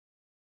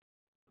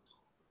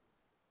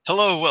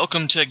Hello,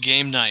 welcome to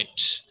Game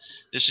Night.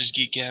 This is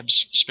Geek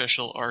Gab's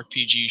special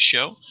RPG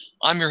show.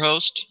 I'm your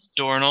host,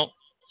 Dornal.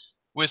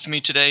 With me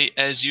today,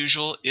 as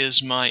usual,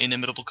 is my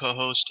inimitable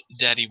co-host,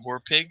 Daddy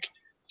Warpig.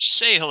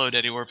 Say hello,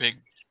 Daddy Warpig.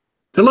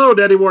 Hello,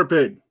 Daddy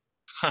Warpig.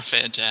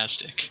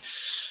 Fantastic.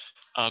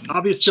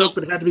 Obvious So, joke,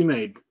 but it had to be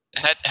made.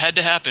 had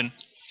to happen.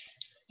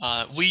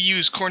 We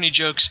use corny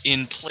jokes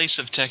in place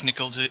of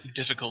technical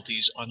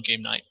difficulties on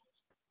Game Night.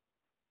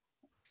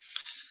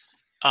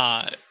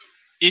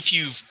 If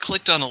you've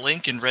clicked on a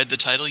link and read the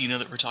title, you know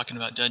that we're talking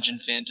about Dungeon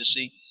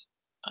Fantasy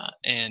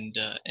and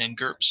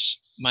GURPS.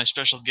 My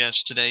special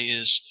guest today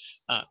is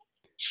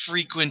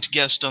frequent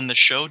guest on the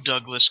show,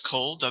 Douglas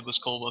Cole. Douglas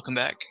Cole, welcome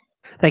back.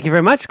 Thank you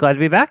very much. Glad to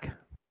be back.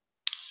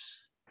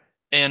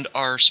 And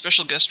our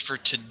special guest for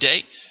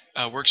today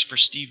works for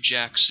Steve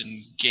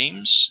Jackson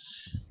Games.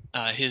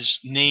 His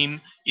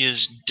name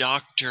is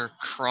Dr.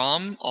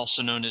 Crom,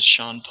 also known as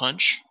Sean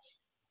Punch.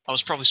 I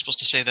was probably supposed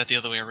to say that the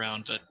other way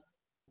around, but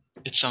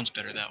it sounds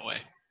better that way.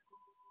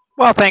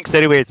 Well, thanks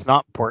anyway. It's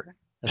not important.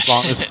 As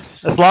long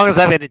as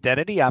I have an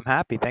identity, I'm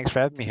happy. Thanks for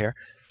having me here.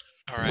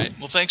 All right.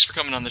 Well, thanks for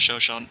coming on the show,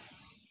 Sean.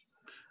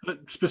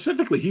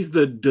 Specifically, he's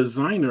the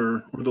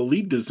designer or the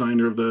lead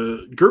designer of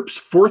the GURPS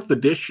 4th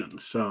edition.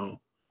 So,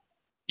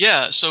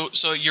 yeah. So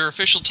your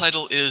official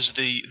title is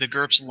the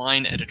GURPS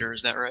line editor.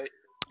 Is that right?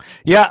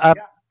 Yeah,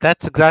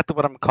 that's exactly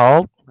what I'm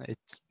called.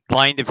 It's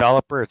line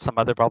developer at some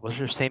other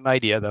publisher. Same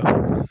idea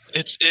though.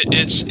 It's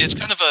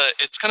kind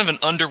of an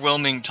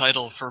underwhelming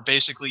title for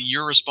basically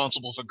you're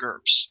responsible for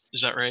GURPS.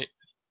 Is that right?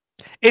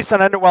 It's an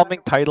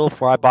underwhelming title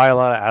for I buy a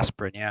lot of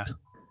aspirin. Yeah.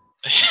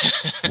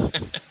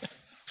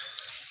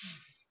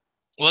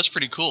 Well, that's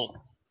pretty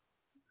cool.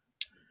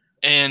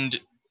 And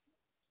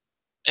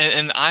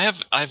I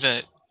have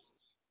a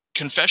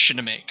confession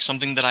to make.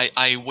 Something that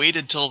I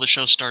waited till the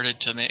show started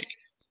to make.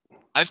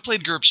 I've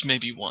played GURPS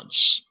maybe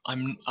once.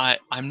 I'm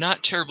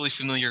not terribly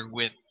familiar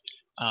with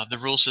the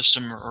rule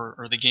system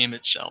or the game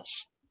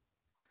itself.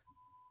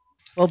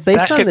 Well,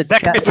 based on the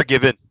that can be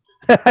forgiven.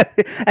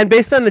 and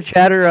based on the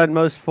chatter on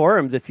most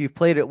forums, if you've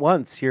played it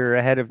once, you're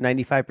ahead of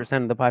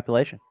 95% of the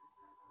population.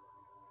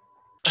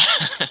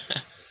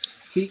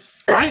 see,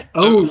 I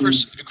own.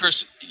 Of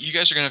course, you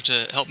guys are gonna have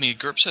to help me.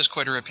 GURPS has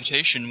quite a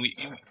reputation. We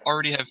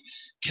already have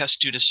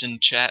Kestutis in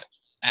chat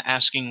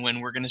asking when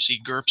we're gonna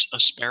see GURPS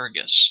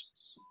asparagus.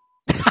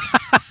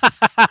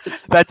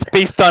 That's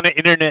based on an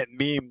internet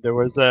meme. There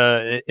was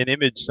an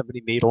image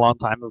somebody made a long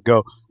time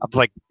ago of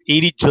like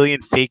 80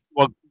 trillion fake,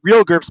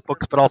 real GURPS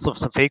books, but also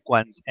some fake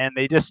ones, and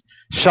they just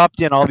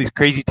shopped in all these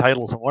crazy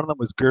titles, and one of them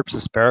was GURPS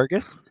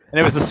Asparagus, and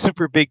it was a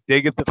super big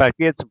dig at the fact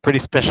we had some pretty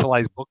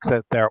specialized books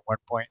out there at one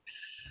point.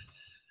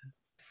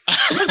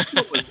 That's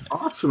what was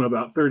awesome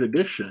about 3rd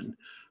edition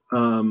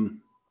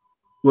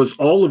was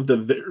all of the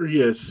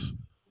various,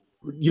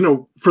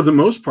 for the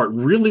most part,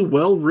 really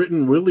well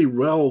written, really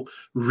well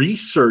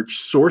researched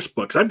source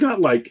books. I've got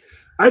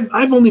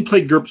I've only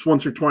played GURPS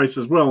once or twice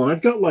as well, and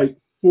I've got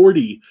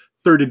 40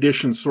 3rd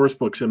edition source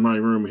books in my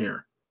room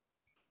here.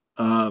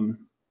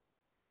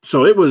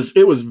 So it was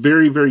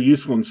very, very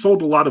useful and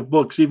sold a lot of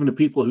books even to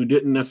people who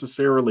didn't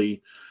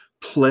necessarily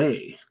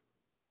play.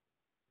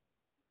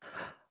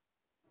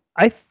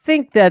 I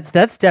think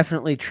that's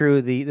definitely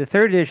true. The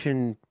 3rd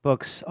edition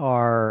books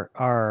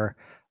are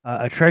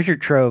a treasure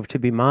trove to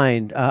be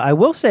mined. I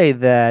will say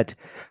that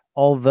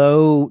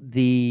although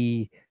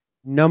the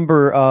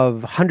number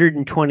of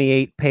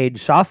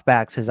 128-page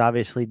softbacks has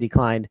obviously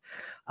declined,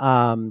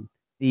 the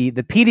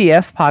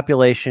PDF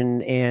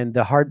population and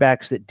the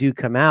hardbacks that do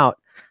come out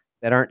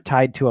that aren't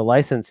tied to a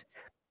license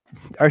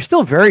are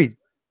still very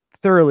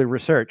thoroughly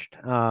researched.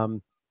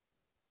 And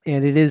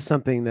it is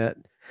something that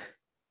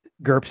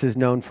GURPS is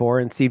known for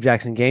and Steve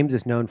Jackson Games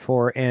is known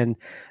for. And,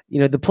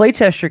 the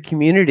playtester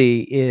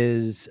community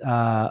is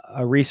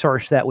a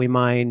resource that we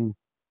mine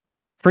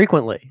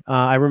frequently.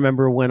 I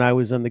remember when I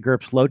was on the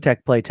GURPS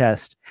low-tech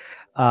playtest,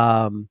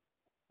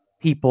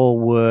 people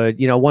would,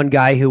 one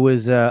guy who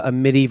was a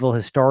medieval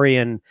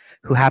historian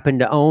who happened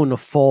to own a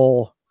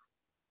full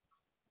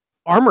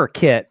armor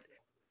kit,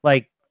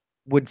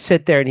 would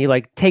sit there and he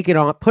take it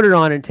on, put it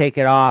on and take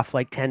it off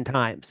 10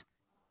 times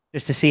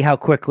just to see how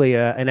quickly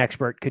an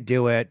expert could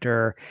do it.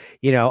 Or,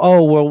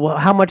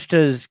 how much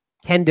does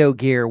kendo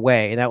gear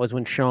weigh? And that was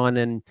when Sean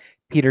and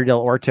Peter Del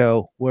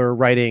Orto were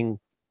writing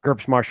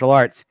GURPS Martial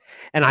Arts.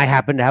 And I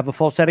happened to have a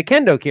full set of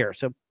kendo gear.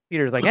 So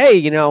Peter's like, hey,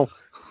 go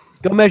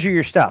measure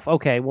your stuff.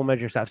 Okay, we'll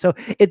measure stuff. So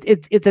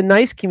it's a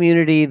nice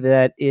community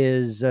that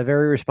is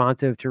very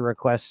responsive to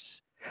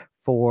requests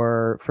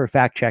for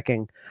fact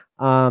checking.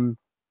 But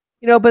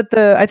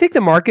I think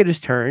the market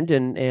has turned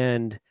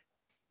and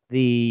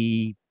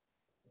the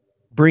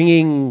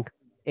bringing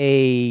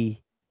a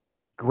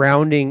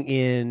grounding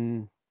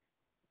in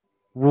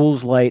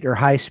rules light or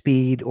high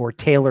speed or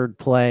tailored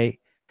play,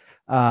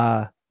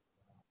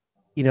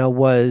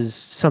 was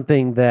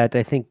something that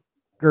I think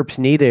GURPS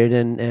needed,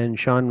 and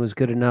Sean was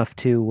good enough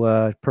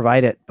to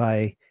provide it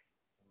by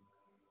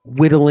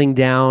whittling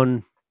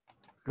down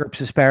GURPS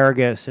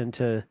Asparagus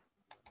into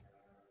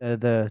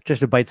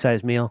just a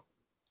bite-sized meal.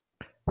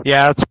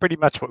 Yeah, that's pretty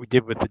much what we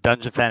did with the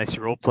Dungeon Fantasy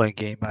role-playing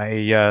game.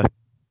 It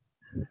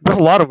was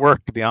a lot of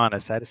work, to be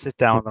honest. I had to sit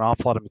down with an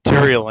awful lot of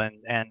material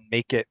and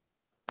make it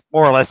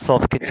more or less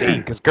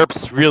self-contained, because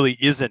GURPS really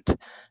isn't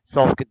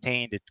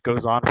self-contained. It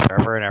goes on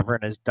forever and ever.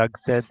 And as Doug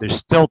said, there's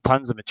still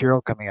tons of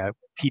material coming out.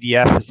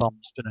 PDF has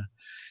almost been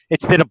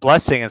it's been a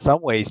blessing in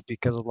some ways,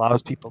 because it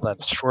allows people to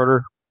have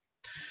shorter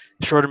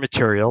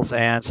materials.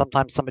 And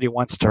sometimes somebody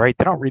wants to write,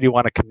 they don't really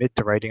want to commit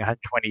to writing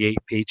 128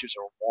 pages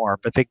or more,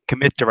 but they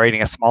commit to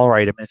writing a smaller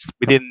item. It's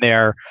within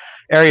their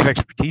area of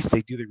expertise.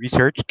 They do the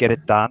research, get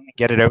it done,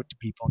 get it out to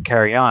people, and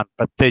carry on.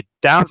 But the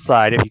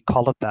downside, if you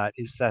call it that,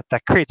 is that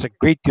that creates a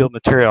great deal of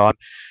material.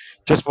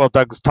 Just while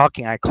Doug was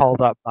talking, I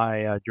called up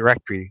my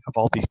directory of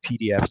all these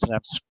PDFs, and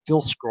I'm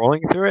still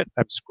scrolling through it.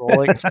 I'm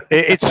scrolling.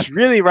 It's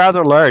really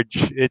rather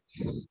large.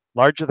 It's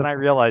larger than I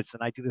realized,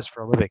 and I do this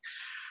for a living.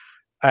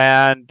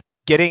 And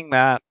getting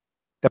the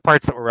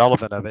parts that were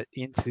relevant of it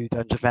into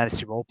Dungeon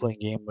Fantasy role playing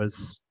game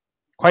was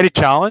quite a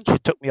challenge.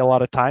 It took me a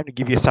lot of time. To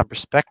give you some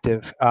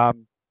perspective,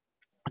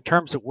 in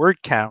terms of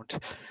word count,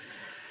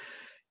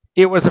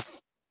 it was a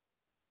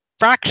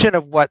fraction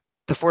of what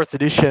the fourth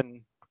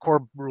edition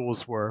core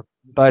rules were,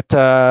 but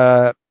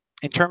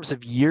in terms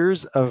of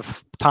years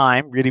of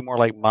time, really more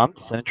like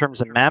months, and in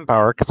terms of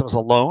manpower, because I was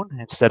alone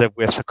instead of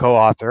with a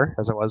co-author,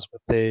 as I was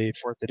with the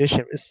fourth edition,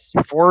 it was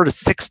 4 to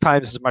 6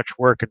 times as much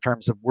work in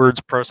terms of words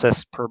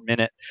processed per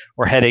minute,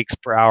 or headaches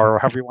per hour, or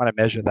however you want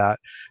to measure that,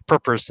 per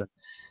person.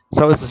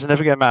 So it's a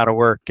significant amount of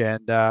work,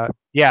 and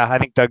yeah, I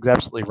think Doug's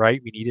absolutely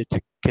right. We needed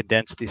to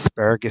condense the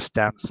asparagus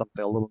down to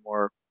something a little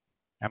more,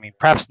 I mean,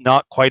 perhaps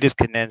not quite as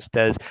condensed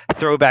as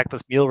throw back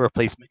this meal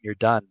replacement, you're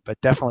done, but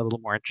definitely a little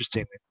more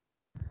interesting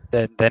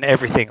than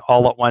everything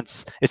all at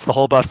once. It's the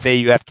whole buffet.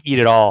 You have to eat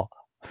it all.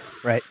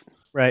 Right.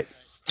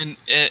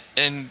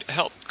 And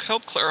help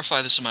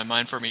clarify this in my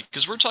mind for me,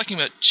 because we're talking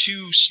about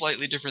two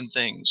slightly different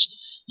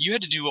things. You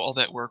had to do all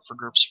that work for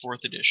GURPS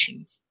 4th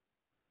edition,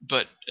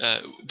 but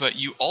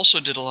you also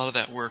did a lot of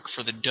that work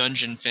for the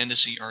Dungeon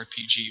Fantasy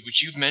RPG,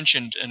 which you've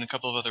mentioned in a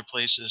couple of other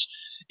places,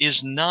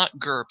 is not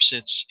GURPS.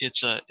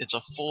 It's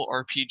a full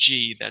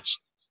RPG that's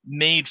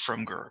made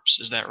from GURPS.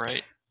 Is that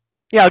right?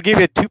 Yeah, I'll give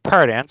you a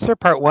two-part answer.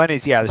 Part one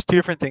is, yeah, there's two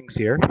different things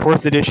here.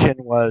 Fourth edition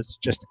was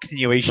just a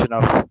continuation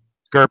of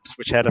GURPS,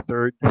 which had a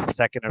third,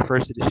 second, and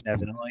first edition,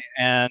 evidently.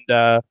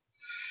 And,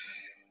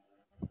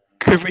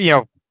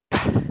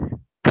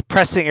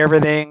 compressing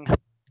everything,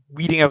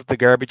 weeding out the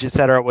garbage,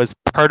 etc., was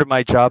part of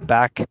my job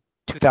back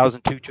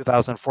 2002,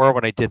 2004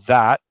 when I did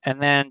that.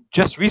 And then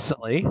just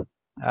recently,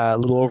 a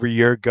little over a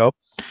year ago,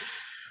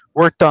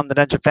 worked on the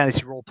Dungeon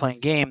Fantasy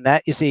role-playing game.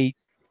 That is a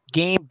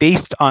game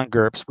based on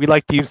GURPS. We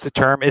like to use the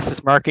term, it's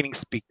this marketing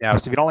speak now.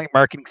 So if you don't like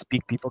marketing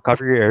speak, people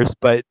cover your ears,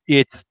 but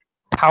it's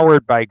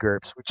powered by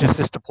GURPS, which is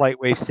just a polite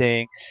way of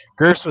saying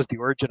GURPS was the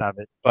origin of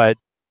it, but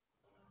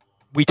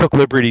we took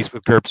liberties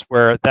with GURPS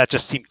where that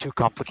just seemed too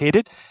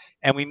complicated.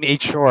 And we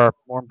made sure,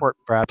 more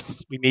important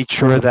perhaps, we made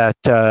sure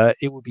that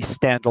it would be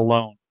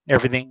standalone.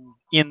 Everything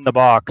in the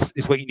box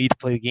is what you need to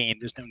play the game.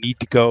 There's no need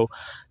to go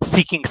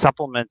seeking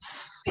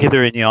supplements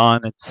hither and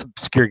yon at some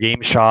obscure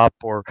game shop,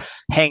 or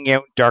hanging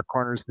out in dark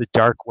corners of the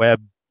dark web,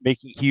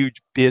 making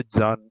huge bids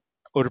on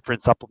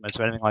Otoprint supplements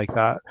or anything like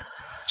that.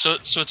 So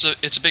it's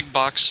a big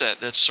box set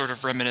that's sort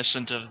of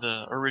reminiscent of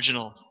the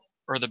original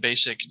or the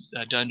basic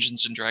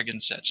Dungeons and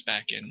Dragons sets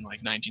back in like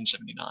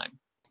 1979.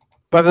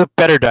 But with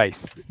better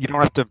dice. You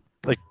don't have to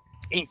like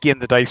ink in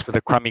the dice with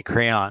a crummy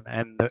crayon,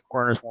 and the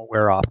corners won't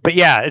wear off. But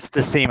yeah, it's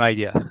the same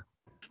idea.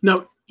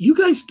 Now, you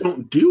guys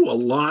don't do a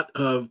lot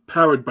of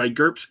powered by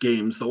GURPS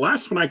games. The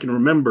last one I can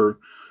remember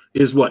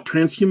is what,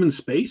 Transhuman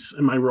Space?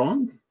 Am I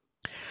wrong?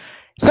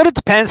 So it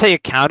depends how you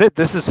count it.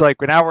 This is like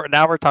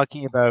now we're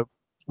talking about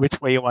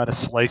which way you want to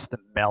slice the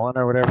melon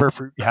or whatever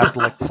fruit you have to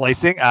like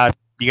slicing.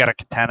 You got a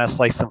katana,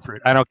 slice some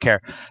fruit. I don't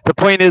care. The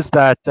point is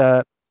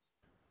that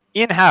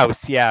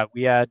in-house, yeah,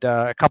 we had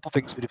a couple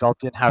things we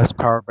developed in-house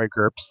powered by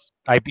GURPS.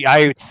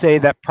 I would say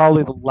that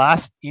probably the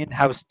last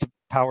in-house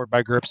powered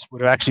by GURPS would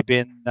have actually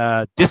been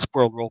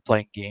Discworld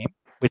role-playing game,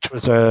 which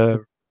was a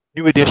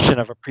new edition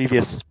of a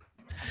previous.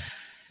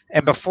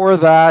 And before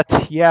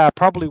that, yeah,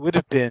 probably would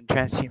have been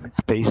Transhuman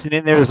Space. And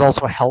in there is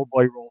also a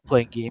Hellboy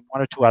role-playing game,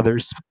 one or two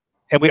others.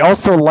 And we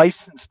also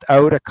licensed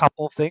out a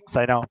couple of things.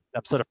 I know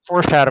I'm sort of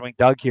foreshadowing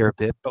Doug here a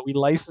bit, but we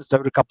licensed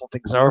out a couple of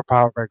things that were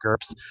powered by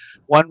GURPS.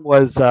 One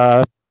was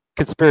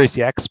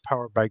Conspiracy X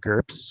powered by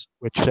GURPS,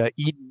 which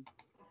Eden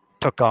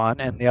took on,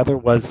 and the other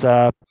was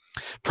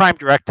Prime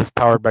Directive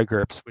powered by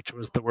GURPS, which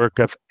was the work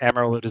of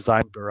Amarillo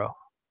Design Bureau.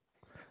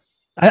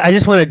 I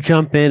just want to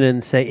jump in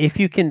and say, if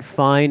you can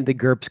find the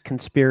GURPS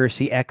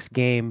Conspiracy X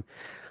game,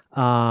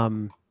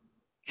 Sean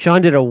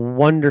did a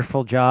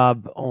wonderful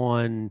job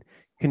on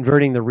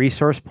converting the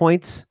resource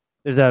points.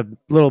 There's a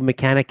little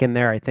mechanic in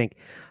there, I think,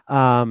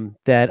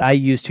 that I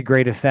used to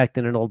great effect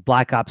in an old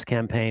Black Ops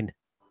campaign.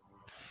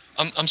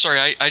 I'm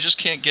sorry, I just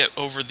can't get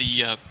over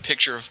the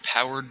picture of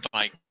powered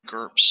by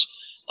GURPS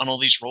on all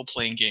these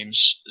role-playing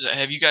games.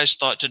 Have you guys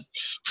thought to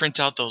print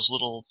out those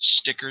little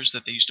stickers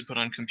that they used to put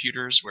on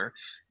computers where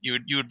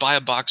You would buy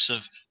a box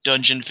of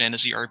Dungeon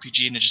Fantasy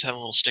RPG, and it just had a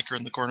little sticker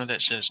in the corner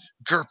that says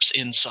 "GURPS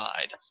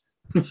inside."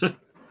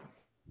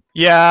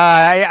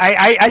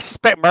 Yeah, I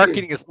suspect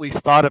marketing has at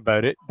least thought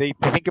about it. They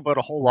think about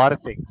a whole lot of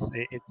things.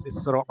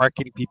 It's sort of what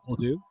marketing people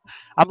do.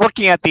 I'm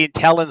looking at the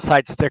Intel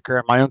Inside sticker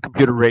on my own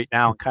computer right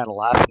now and kind of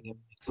laughing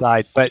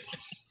inside, but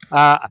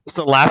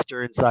so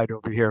laughter inside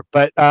over here.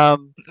 But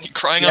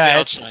Crying on the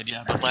outside,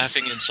 yeah, but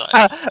laughing inside.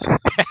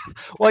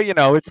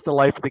 Well, it's the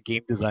life of the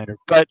game designer.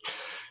 But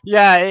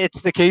yeah,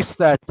 it's the case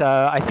that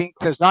I think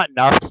there's not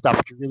enough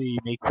stuff to really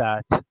make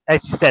that.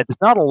 As you said,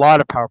 there's not a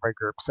lot of Powered by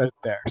GURPS out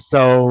there.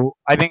 So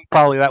I think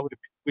probably that would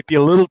be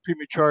a little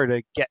premature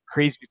to get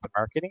crazy with the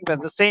marketing. But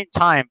at the same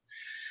time,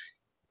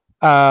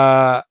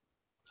 I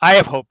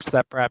have hopes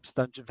that perhaps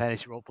Dungeon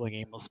Fantasy role-playing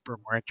game will spur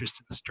more interest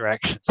in this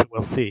direction. So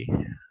we'll see.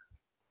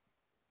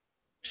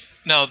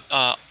 Now,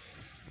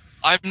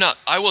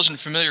 I wasn't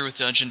familiar with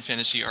Dungeon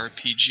Fantasy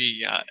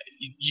RPG.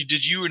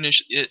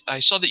 I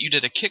saw that you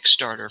did a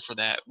Kickstarter for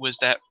that. Was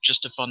that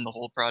just to fund the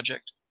whole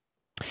project?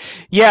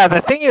 Yeah,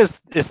 the thing is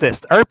this: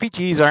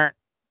 RPGs aren't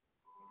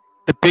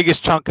the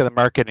biggest chunk of the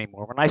market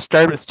anymore. When I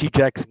started with Steve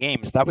Jackson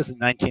Games, that was in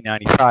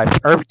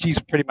 1995. RPGs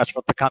were pretty much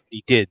what the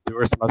company did. There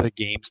were some other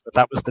games, but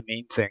that was the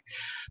main thing.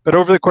 But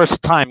over the course of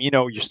time,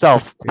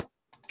 yourself,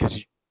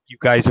 because you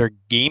guys are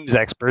games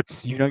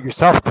experts,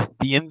 yourself,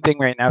 the in thing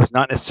right now is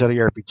not necessarily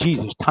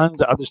RPGs. There's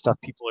tons of other stuff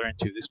people are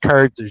into. There's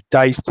cards, there's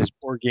dice, there's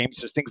board games,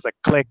 there's things that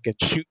click and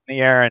shoot in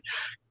the air, and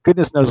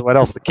goodness knows what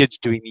else the kids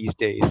doing these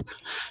days.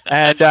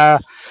 And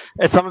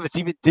some of it's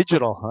even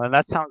digital, and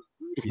that sounds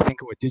rude if you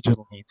think of what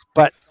digital means.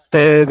 But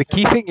the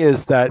key thing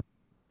is that,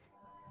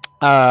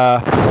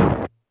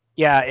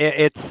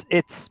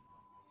 it's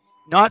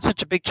not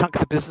such a big chunk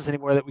of the business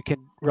anymore that we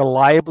can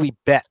reliably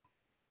bet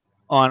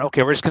on,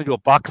 okay, we're just going to do a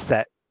box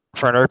set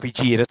for an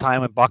RPG at a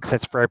time when box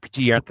sets for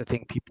RPG aren't the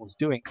thing people's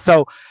doing.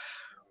 So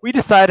we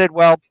decided,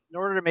 well, in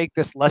order to make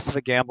this less of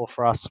a gamble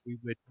for us, we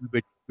would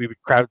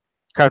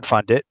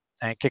crowdfund it,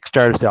 and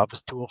Kickstarter is the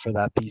obvious tool for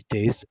that these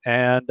days.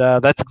 And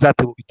that's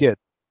exactly what we did.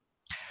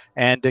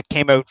 And it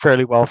came out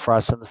fairly well for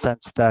us in the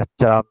sense that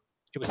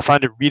it was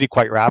funded really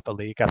quite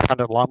rapidly. It got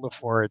funded long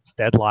before its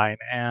deadline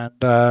and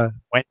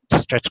went to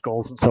stretch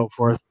goals and so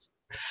forth,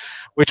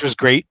 which was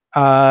great.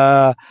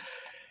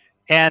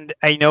 And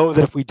I know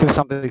that if we do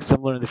something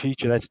similar in the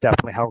future, that's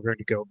definitely how we're going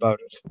to go about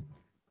it.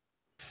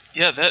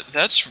 Yeah,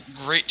 that's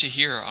great to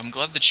hear. I'm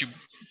glad that you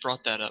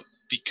brought that up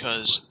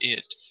because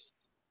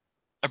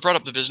I brought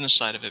up the business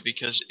side of it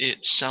because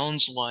it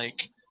sounds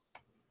like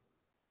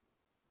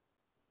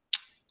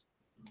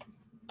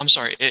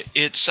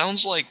it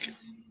sounds like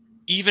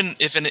even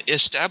if an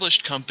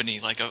established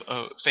company, like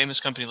a famous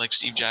company like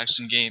Steve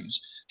Jackson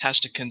Games, has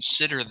to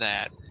consider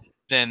that,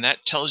 then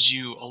that tells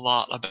you a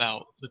lot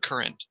about the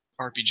current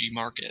RPG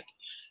market.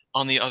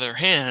 On the other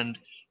hand,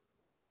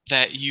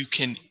 that you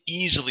can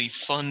easily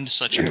fund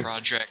such a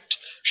project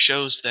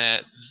shows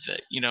that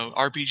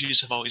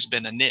RPGs have always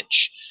been a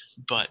niche,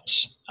 but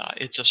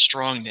it's a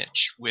strong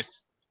niche with,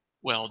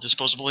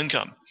 disposable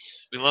income.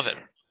 We love it.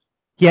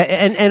 Yeah,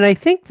 and I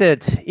think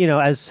that,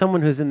 as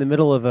someone who's in the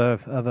middle of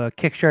a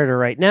Kickstarter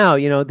right now,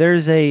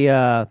 there's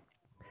a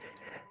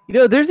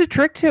there's a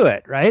trick to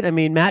it, right? I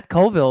mean, Matt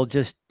Colville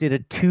just did a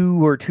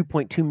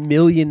 $2.2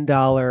 million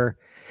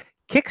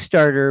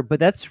Kickstarter, but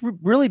that's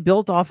really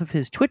built off of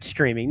his Twitch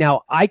streaming.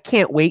 Now, I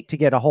can't wait to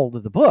get a hold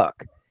of the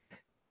book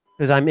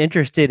because I'm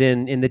interested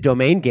in the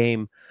domain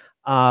game.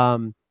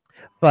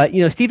 But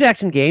Steve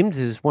Jackson Games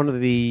is one of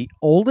the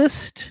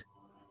oldest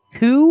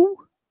two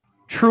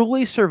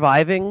truly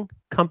surviving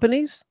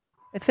companies,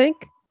 I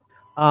think,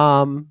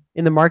 in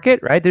the market.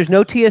 Right? There's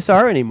no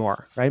TSR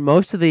anymore. Right?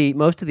 Most of the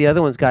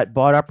other ones got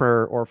bought up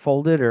or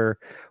folded or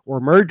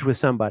merged with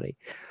somebody.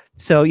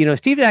 So,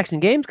 Steve Jackson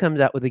Games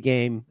comes out with a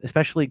game,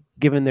 especially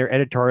given their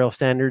editorial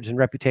standards and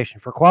reputation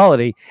for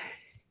quality,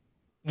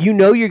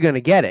 you're going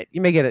to get it.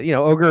 You may get it.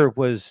 Ogre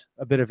was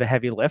a bit of a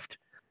heavy lift,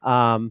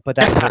 but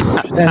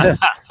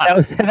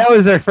that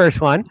was their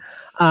first one.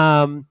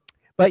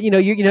 But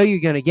you're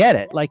going to get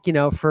it. Like,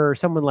 for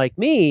someone like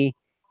me,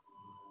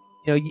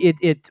 or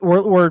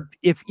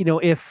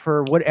if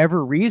for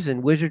whatever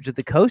reason Wizards of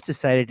the Coast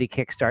decided to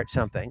kickstart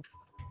something,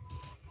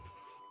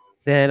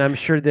 then I'm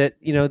sure that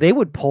they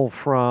would pull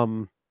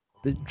from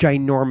the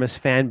ginormous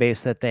fan base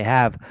that they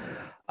have.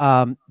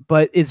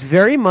 But it's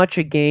very much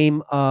a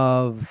game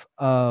of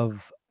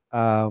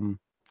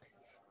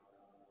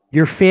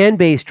your fan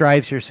base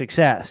drives your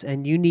success,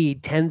 and you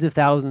need tens of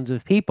thousands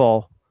of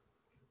people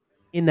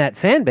in that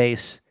fan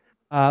base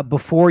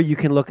before you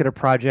can look at a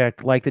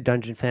project like the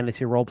Dungeon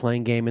Fantasy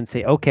role-playing game and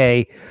say,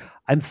 okay,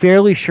 I'm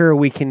fairly sure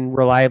we can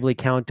reliably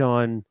count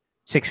on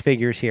six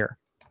figures here.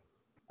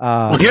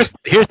 Well,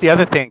 here's the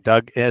other thing,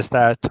 Doug, is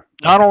that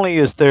not only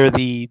is there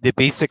the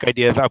basic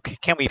idea of, okay,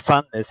 can we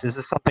fund this? Is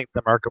this something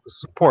the market will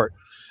support?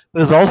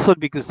 There's also to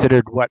be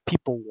considered what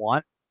people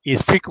want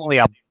is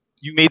frequently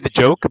you made the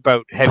joke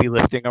about heavy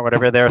lifting or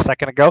whatever there a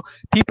second ago.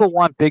 People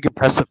want big,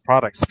 impressive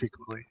products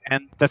frequently.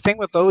 And the thing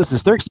with those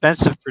is they're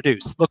expensive to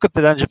produce. Look at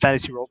the Dungeon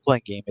Fantasy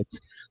role-playing game.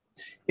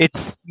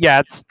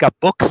 it's got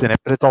books in it,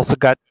 but it's also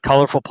got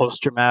colorful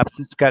poster maps.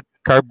 It's got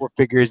cardboard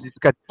figures. It's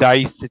got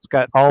dice. It's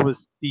got all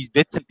these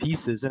bits and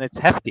pieces, and it's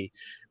hefty.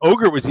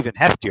 Ogre was even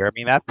heftier. I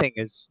mean, that thing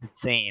is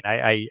insane.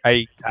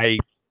 I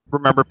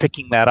remember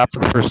picking that up for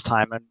the first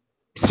time and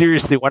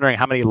seriously wondering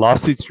how many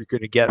lawsuits you're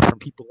going to get from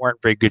people who aren't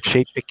in very good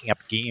shape picking up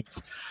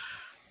games,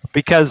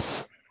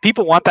 because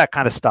people want that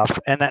kind of stuff,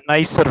 and that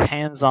nice sort of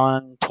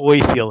hands-on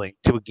toy feeling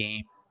to a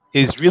game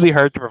is really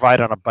hard to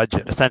provide on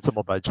a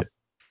sensible budget.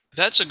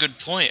 That's a good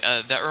point.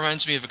 That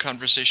reminds me of a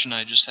conversation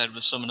I just had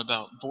with someone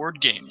about board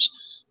games.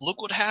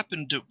 Look what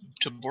happened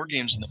to board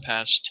games in the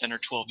past 10 or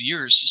 12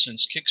 years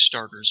since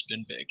Kickstarter's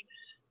been big.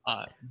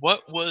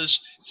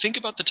 Think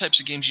about the types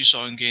of games you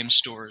saw in game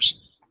stores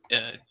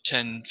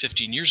 10,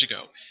 15 years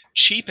ago.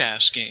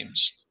 Cheap-ass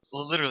games.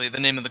 Well, literally, the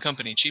name of the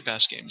company,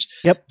 Cheap-ass Games.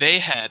 Yep. They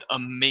had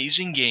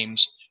amazing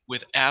games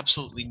with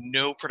absolutely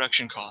no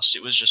production costs.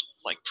 It was just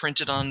like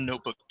printed on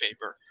notebook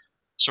paper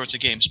sorts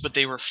of games, but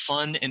they were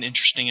fun and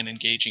interesting and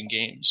engaging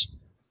games.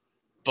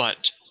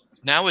 But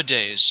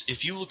nowadays,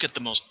 if you look at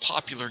the most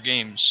popular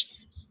games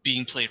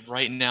being played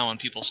right now on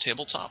people's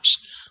tabletops,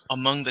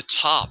 among the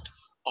top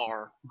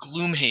are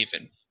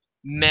Gloomhaven,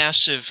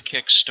 massive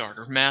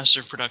Kickstarter,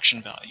 massive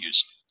production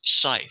values.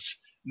 Scythe,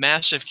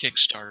 massive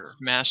Kickstarter,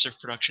 massive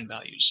production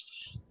values.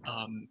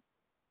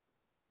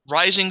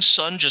 Rising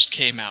Sun just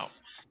came out.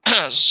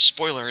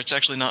 Spoiler, it's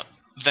actually not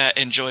that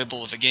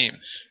enjoyable of a game,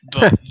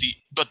 but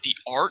the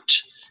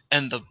art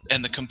and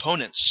the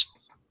components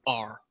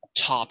are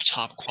top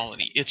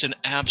quality. It's an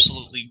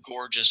absolutely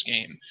gorgeous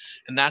game,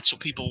 and that's what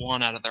people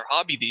want out of their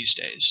hobby these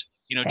days.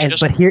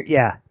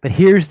 But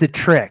here's the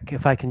trick.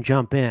 If I can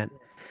jump in,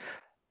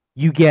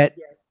 you get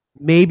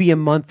maybe a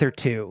month or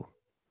two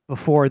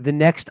before the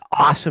next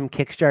awesome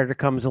Kickstarter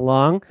comes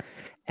along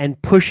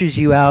and pushes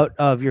you out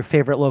of your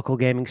favorite local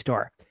gaming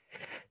store.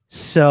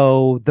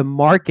 So the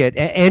market,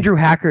 Andrew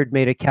Hackard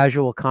made a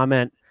casual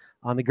comment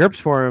on the GURPS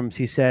forums.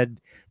 He said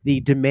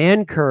the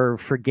demand curve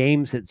for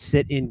games that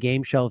sit in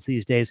game shelves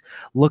these days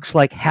looks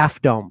like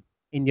Half Dome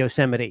in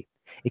Yosemite.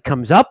 It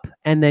comes up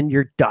and then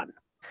you're done.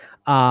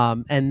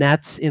 And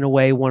that's in a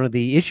way one of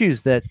the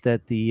issues that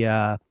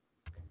the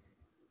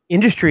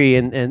industry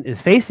and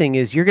is facing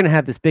is you're going to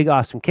have this big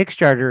awesome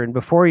Kickstarter, and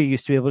before you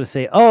used to be able to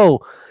say,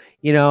 oh,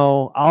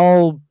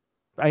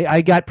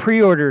 I got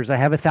pre-orders. I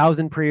have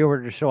 1,000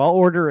 pre-orders, so I'll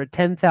order a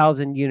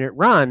 10,000 unit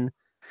run,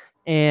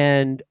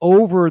 and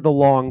over the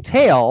long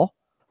tail,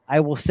 I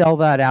will sell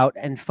that out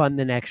and fund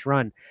the next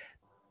run.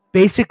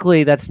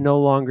 Basically, that's no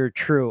longer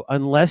true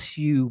unless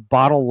you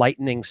bottle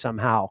lightning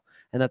somehow,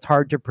 and that's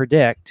hard to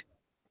predict.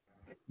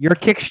 Your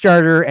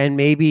Kickstarter and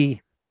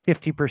maybe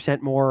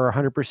 50% more or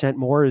 100%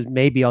 more is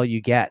maybe all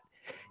you get.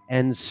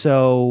 And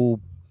so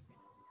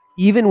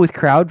even with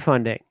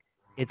crowdfunding,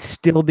 it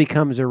still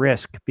becomes a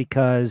risk,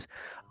 because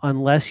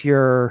unless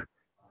your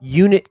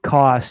unit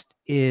cost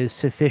is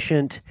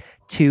sufficient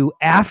to,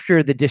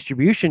 after the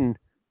distribution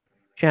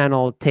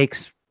channel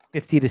takes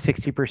 50 to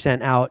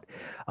 60% out,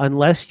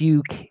 unless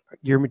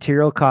your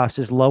material cost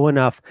is low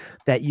enough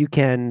that you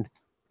can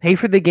pay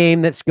for the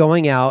game that's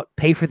going out,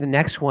 pay for the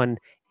next one,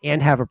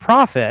 and have a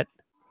profit,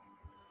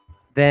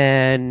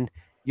 then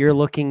you're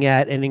looking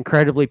at an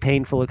incredibly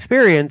painful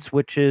experience,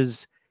 which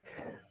is,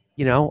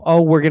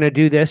 we're going to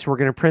do this, we're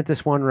going to print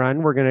this one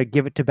run, we're going to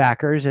give it to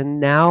backers, and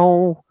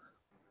now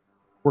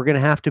we're going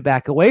to have to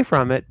back away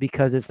from it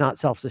because it's not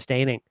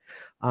self-sustaining.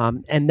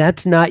 And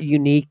that's not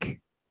unique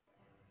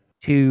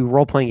to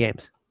role-playing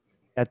games.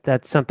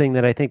 That's something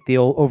that I think the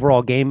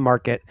overall game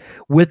market,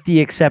 with the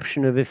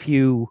exception of a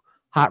few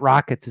hot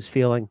rockets, is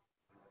feeling.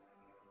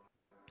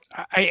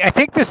 I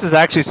think this is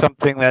actually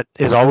something that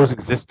has always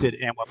existed,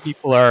 and what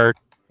people are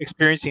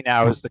experiencing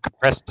now is the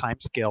compressed time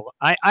scale.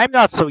 I'm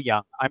not so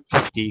young. I'm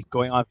 50,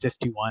 going on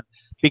 51.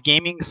 Been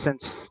gaming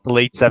since the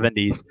late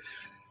 70s.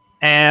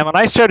 And when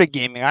I started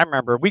gaming, I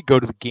remember we'd go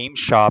to the game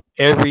shop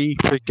every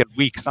freaking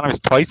week,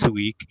 sometimes twice a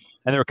week,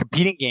 and there were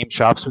competing game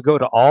shops. We'd go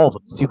to all of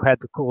them, see who had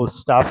the coolest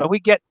stuff, and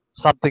we'd get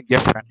something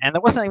different. And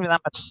there wasn't even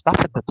that much stuff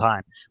at the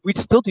time. We'd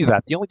still do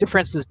that. The only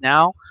difference is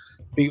now,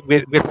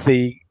 with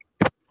the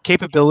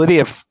capability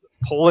of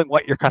polling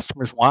what your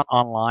customers want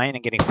online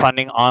and getting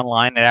funding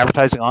online and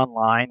advertising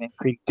online and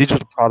creating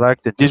digital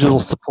product and digital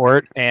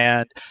support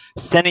and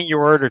sending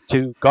your order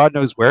to God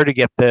knows where to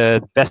get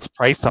the best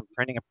price on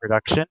printing and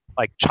production,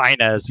 like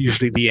China is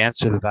usually the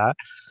answer to that.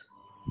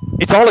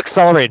 It's all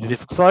accelerated.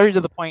 It's accelerated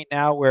to the point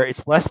now where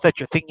it's less that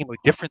you're thinking about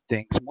different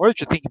things, more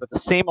that you're thinking about the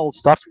same old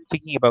stuff you're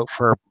thinking about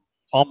for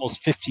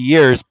almost 50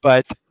 years,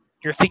 but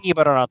you're thinking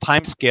about it on a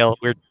time scale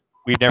where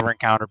we've never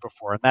encountered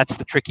before, and that's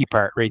the tricky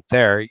part right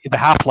there. The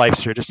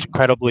half-lives are just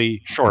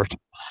incredibly short.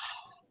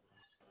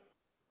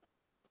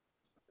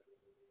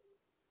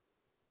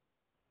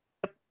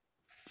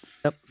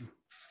 Yep.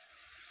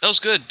 That was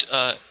good.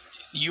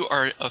 You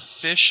are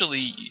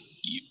officially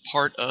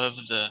part of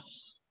the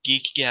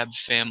Geek Gab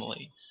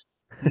family.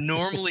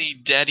 Normally,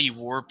 Daddy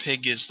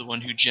Warpig is the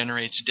one who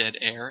generates dead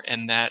air,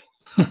 and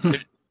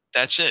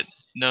that's it.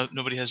 No,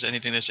 nobody has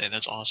anything to say.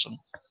 That's awesome.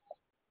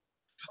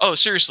 Oh,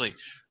 seriously.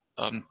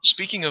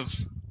 Speaking of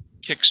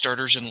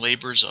Kickstarters and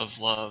labors of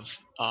love.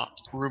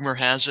 Rumor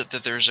has it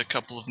that there's a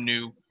couple of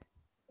new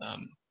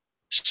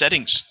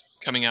settings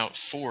coming out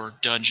for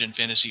Dungeon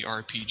Fantasy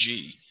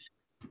RPG.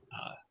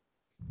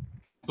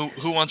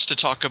 Who wants to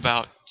talk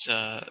about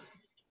that?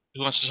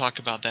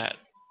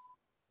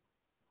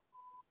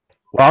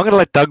 Well, I'm gonna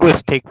let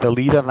Douglas take the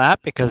lead on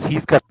that because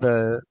he's got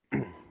the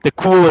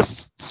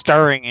coolest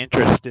starring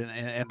interest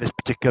in this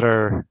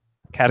particular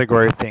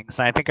category of things.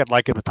 And I think I'd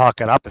like him to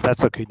talk it up if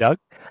that's okay, Doug.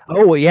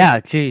 Oh yeah,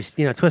 geez,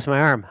 twist my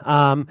arm.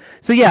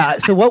 So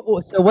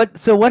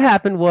what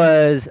happened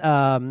was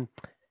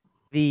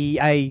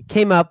I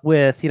came up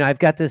with, I've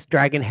got this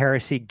Dragon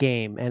Heresy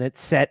game, and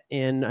it's set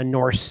in a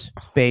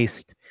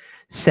Norse-based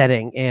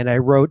setting, and I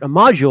wrote a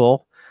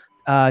module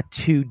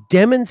to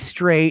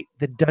demonstrate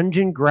the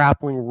dungeon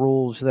grappling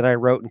rules that I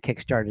wrote and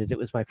kickstarted. It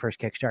was my first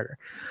Kickstarter.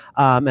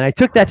 And I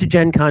took that to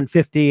Gen Con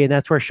 50, and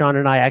that's where Sean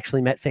and I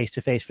actually met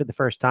face-to-face for the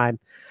first time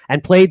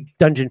and played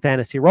Dungeon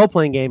Fantasy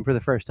role-playing game for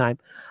the first time.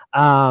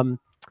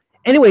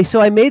 Anyway,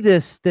 so I made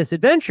this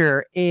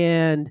adventure,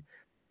 and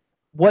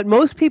what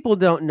most people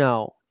don't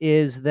know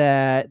is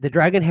that the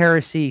Dragon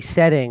Heresy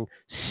setting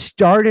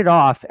started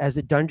off as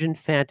a Dungeon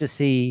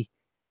Fantasy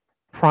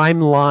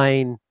Prime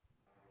Line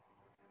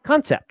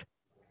concept.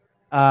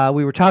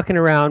 We were talking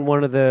around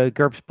one of the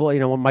GURPS,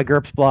 my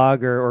GURPS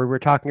blog, or we were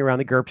talking around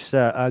the GURPS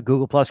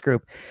Google Plus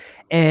group,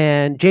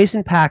 and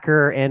Jason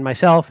Packer and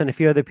myself and a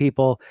few other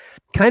people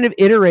kind of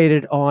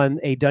iterated on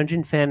a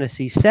Dungeon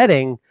Fantasy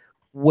setting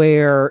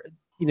where,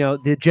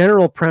 the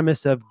general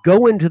premise of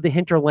go into the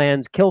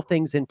hinterlands, kill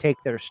things, and take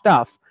their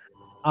stuff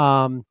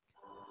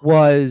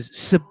was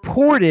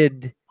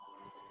supported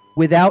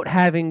without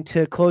having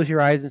to close your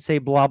eyes and say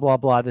blah blah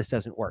blah. This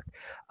doesn't work.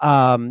 We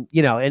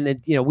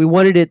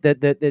wanted it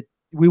that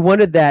we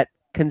wanted that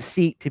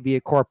conceit to be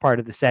a core part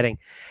of the setting,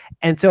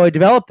 and so I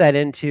developed that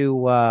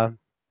into a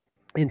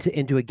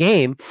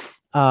game,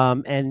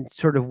 and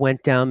sort of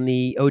went down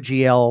the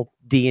OGL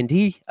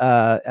D&D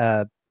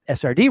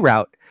SRD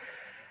route.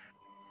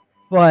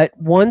 But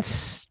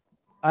once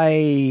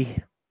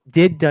I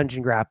did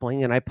Dungeon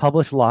Grappling and I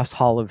published Lost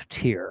Hall of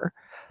Tyr,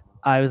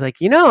 I was like,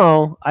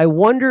 I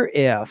wonder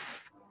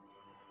if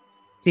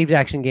Steve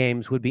Jackson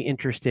Games would be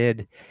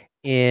interested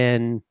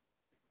in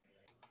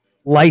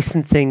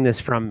licensing this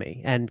from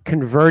me and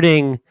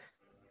converting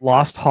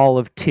Lost Hall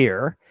of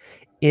Tyr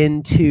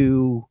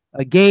into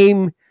a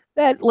game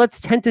that let's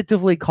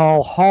tentatively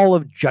call Hall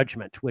of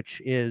Judgment,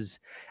 which is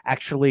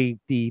actually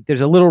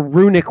there's a little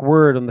runic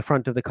word on the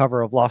front of the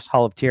cover of Lost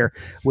Hall of Tyr,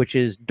 which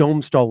is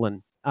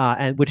Domstolen,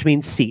 and which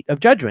means seat of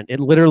judgment. It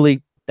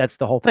literally, that's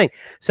the whole thing.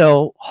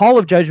 So Hall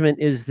of Judgment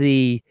is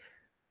the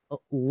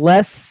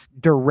less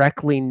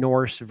directly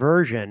Norse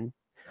version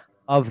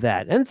of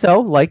that. And so,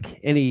 like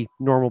any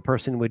normal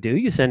person would do,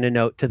 you send a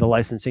note to the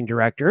licensing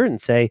director and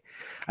say,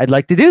 I'd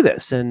like to do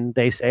this. And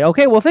they say,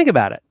 okay, well, think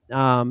about it.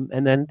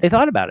 And then they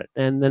thought about it.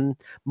 And then,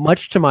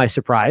 much to my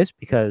surprise,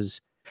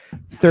 because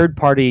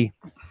third-party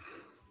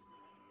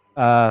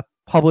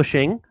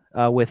publishing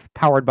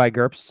powered by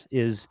GURPS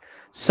is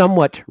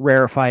somewhat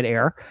rarefied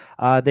air,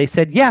 they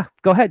said, yeah,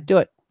 go ahead, do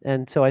it.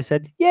 And so I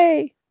said,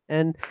 yay.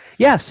 And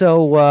yeah,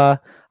 so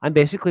I'm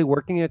basically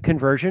working a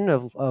conversion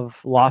of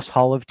Lost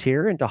Hall of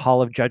Tyr into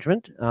Hall of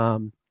Judgment. A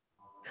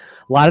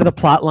lot of the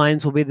plot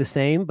lines will be the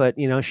same, but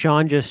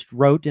Sean just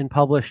wrote and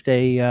published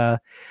a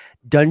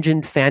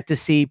Dungeon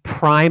Fantasy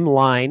Prime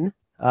Line.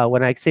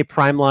 When I say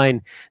Prime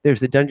Line, there's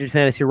the Dungeon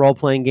Fantasy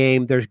role-playing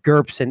game, there's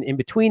GURPS, and in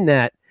between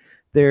that,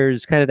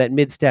 there's kind of that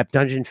mid-step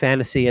Dungeon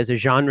Fantasy as a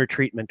genre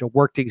treatment, a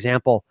worked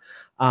example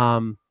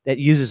that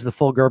uses the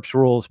full GURPS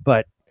rules,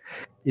 but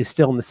is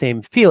still in the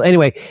same feel.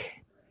 Anyway,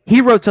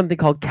 he wrote something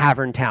called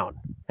Cavern Town,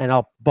 and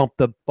I'll bump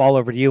the ball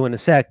over to you in a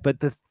sec. But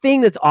the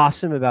thing that's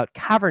awesome about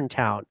Cavern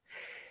Town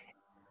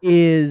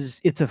is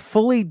it's a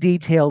fully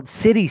detailed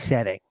city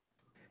setting.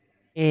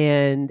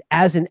 And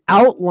as an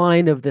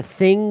outline of the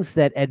things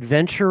that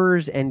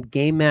adventurers and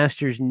game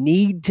masters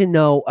need to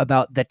know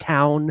about the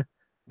town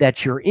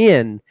that you're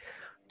in,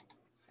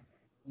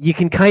 you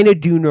can kind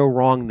of do no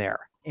wrong there.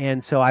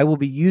 And so I will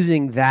be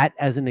using that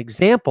as an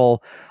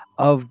example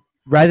of,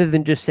 rather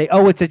than just say,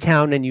 oh, it's a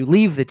town and you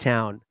leave the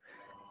town,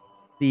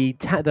 the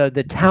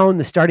town,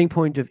 the starting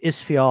point of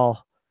Isfjall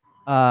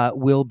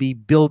will be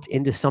built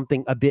into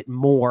something a bit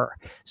more.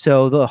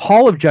 So the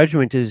Hall of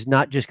Judgment is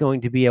not just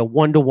going to be a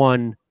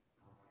one-to-one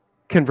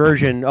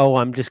conversion. Oh,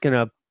 I'm just going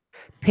to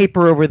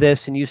paper over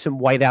this and use some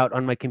whiteout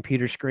on my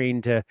computer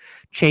screen to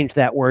change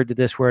that word to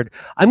this word.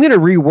 I'm going to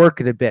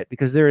rework it a bit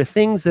because there are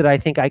things that I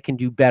think I can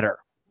do better.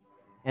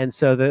 And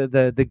so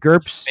the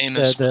GURPS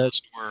famous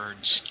last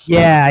words.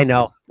 Yeah, I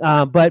know.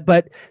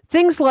 But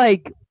things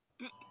like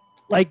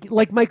I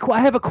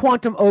have a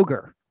quantum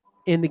ogre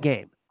in the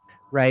game,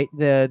 right?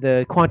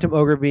 The quantum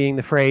ogre being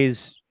the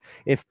phrase,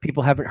 if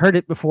people haven't heard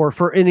it before,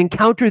 for an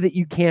encounter that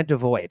you can't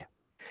avoid.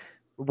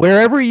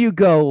 Wherever you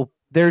go,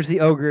 there's the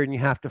ogre and you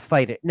have to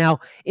fight it. Now,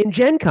 in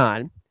Gen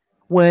Con,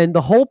 when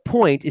the whole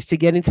point is to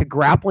get into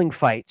grappling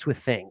fights with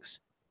things,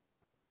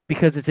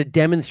 because it's a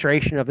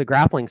demonstration of the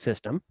grappling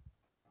system,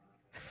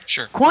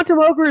 sure, Quantum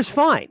Ogre is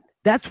fine.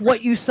 That's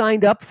what you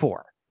signed up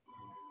for.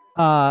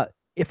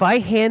 If I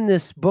hand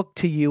this book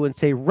to you and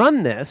say,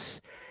 run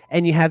this,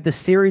 and you have the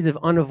series of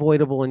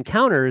unavoidable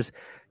encounters,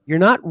 you're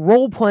not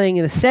role-playing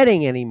in a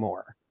setting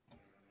anymore.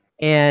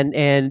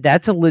 And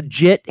that's a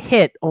legit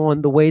hit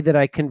on the way that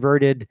I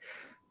converted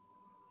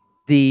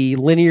the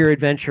linear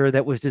adventure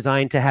that was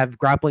designed to have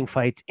grappling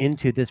fights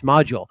into this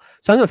module.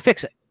 So I'm going to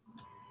fix it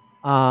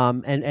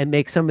and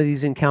make some of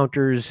these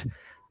encounters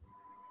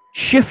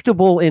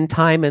shiftable in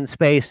time and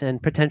space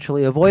and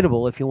potentially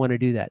avoidable if you want to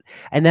do that.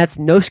 And that's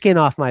no skin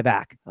off my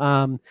back.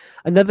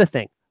 Another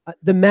thing,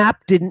 the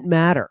map didn't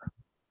matter.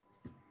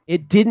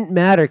 It didn't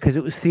matter because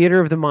it was theater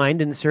of the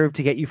mind and served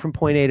to get you from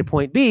point A to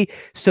point B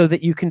so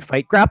that you can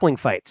fight grappling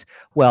fights.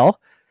 Well,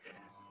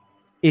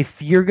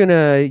 if you're going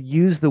to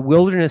use the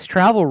wilderness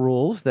travel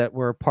rules that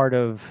were part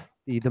of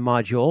the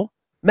module,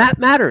 map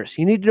matters.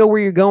 You need to know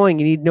where you're going.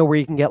 You need to know where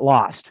you can get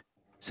lost.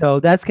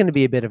 So that's going to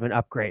be a bit of an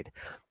upgrade.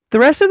 The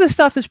rest of the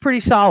stuff is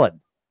pretty solid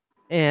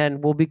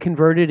and will be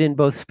converted in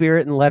both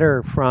spirit and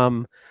letter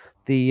from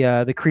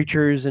the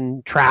creatures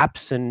and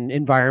traps and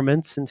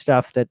environments and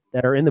stuff that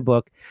are in the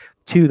book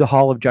to the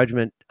Hall of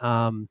Judgment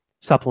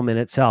supplement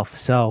itself.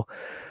 So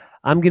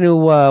I'm going to,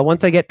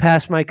 once I get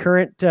past my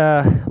current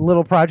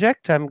little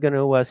project, I'm going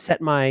to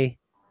set my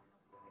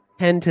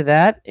pen to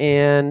that.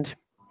 And,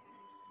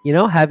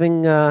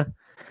 having, I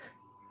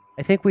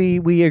think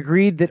we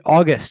agreed that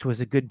August was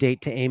a good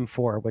date to aim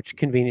for, which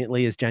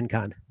conveniently is Gen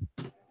Con.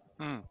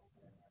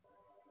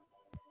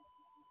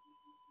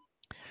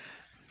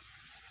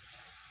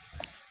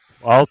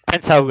 Well, it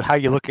depends how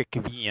you look at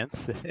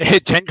convenience.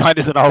 Gen Con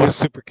isn't always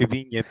super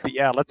convenient, but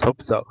yeah, let's hope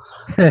so.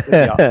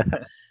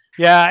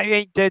 Yeah, I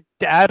mean, to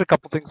add a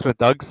couple things to what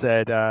Doug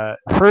said.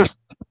 First,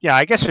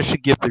 I guess I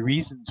should give the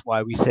reasons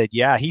why we said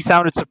yeah. He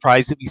sounded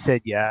surprised that we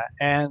said yeah.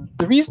 And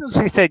the reasons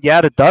we said yeah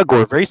to Doug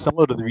were very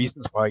similar to the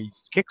reasons why we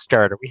used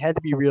Kickstarter. We had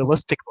to be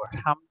realistic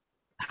about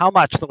how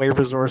much the way of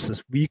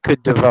resources we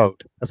could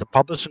devote as a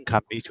publishing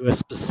company to a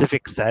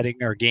specific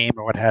setting or game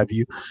or what have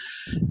you.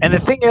 And the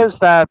thing is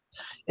that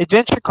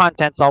adventure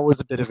content's always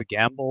a bit of a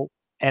gamble,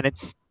 and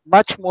it's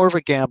much more of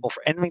a gamble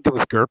for anything to do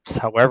with GURPS,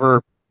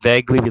 however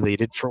vaguely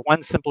related, for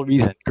one simple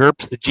reason.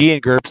 GURPS, the G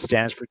in GURPS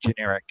stands for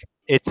generic.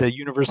 It's a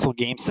universal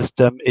game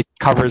system. It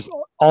covers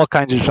all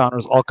kinds of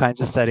genres, all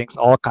kinds of settings,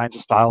 all kinds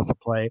of styles of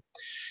play.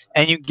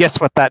 And you guess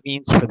what that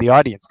means for the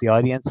audience. The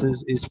audience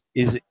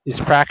is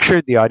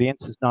fractured. The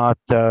audience is not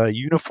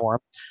uniform.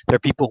 There are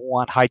people who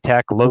want high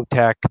tech, low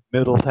tech,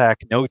 middle tech,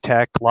 no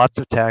tech, lots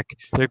of tech.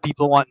 There are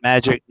people who want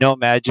magic, no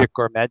magic,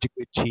 or magic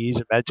with cheese,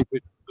 or magic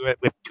with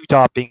 2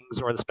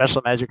 toppings, or the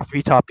special magic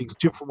 3 toppings,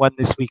 2 for 1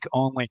 this week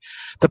only.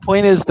 The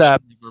point is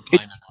that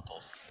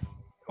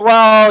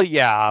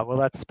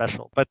that's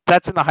special, but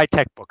that's in the high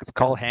tech book. It's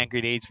called Hand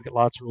Grenades. We get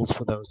lots of rules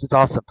for those. It's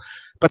awesome.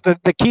 But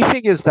the key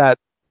thing is that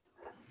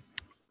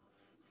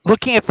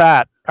looking at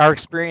that, our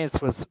experience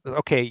was,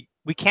 okay,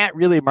 we can't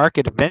really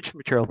market adventure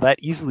material that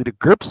easily to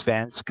GURPS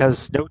fans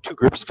because no 2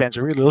 GURPS fans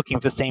are really looking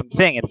for the same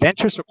thing.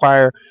 Adventures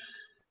require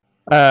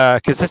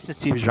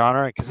consistency of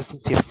genre and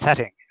consistency of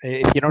setting.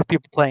 If you don't have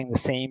people playing the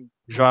same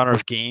genre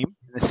of game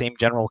in the same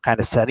general kind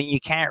of setting, you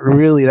can't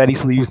really that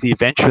easily use the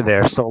adventure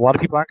there. So a lot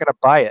of people aren't going to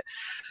buy it.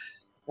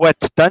 What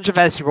Dungeon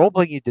Fantasy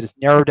Role-Playing did is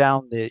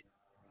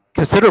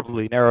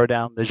considerably narrow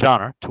down the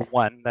genre to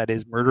one, that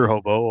is murder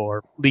hobo, or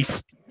at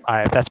least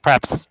that's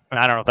perhaps,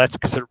 I don't know, that's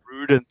considered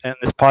rude in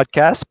this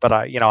podcast, but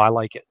I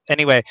like it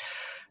anyway.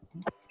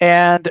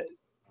 And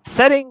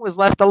setting was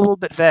left a little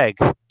bit vague.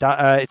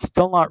 It's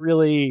still not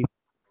really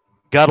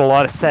got a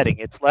lot of setting.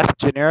 It's left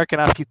generic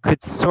enough you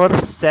could sort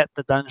of set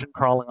the dungeon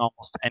crawling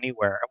almost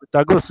anywhere. And what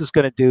Douglas is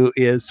going to do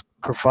is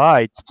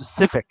provide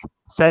specific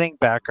setting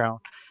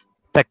background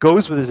that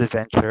goes with his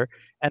adventure,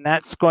 and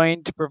that's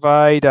going to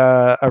provide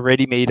a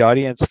ready-made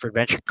audience for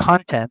adventure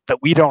content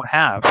that we don't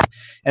have.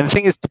 And the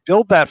thing is, to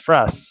build that for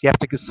us, you have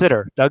to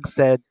consider, Doug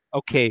said,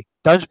 okay,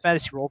 Dungeon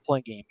Fantasy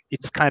role-playing game,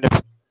 it's kind of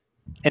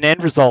an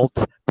end result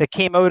that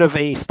came out of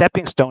a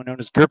stepping stone known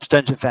as GURPS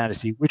Dungeon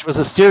Fantasy, which was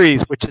a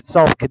series which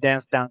itself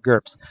condensed down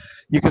GURPS.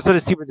 You can sort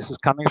of see where this is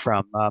coming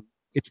from.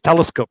 It's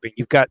telescoping.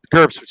 You've got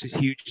GURPS, which is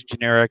huge and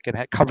generic and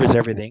it covers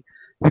everything.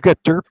 You've got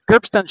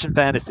GURPS Dungeon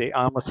Fantasy.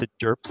 I almost said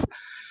GURPS.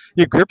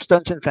 You have GURPS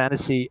Dungeon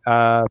Fantasy,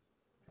 and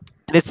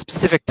it's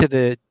specific to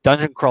the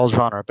dungeon crawl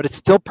genre, but it's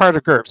still part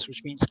of GURPS,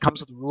 which means it comes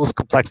with rules,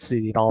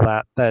 complexity, and all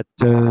that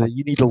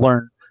you need to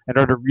learn in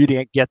order to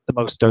really get the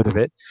most out of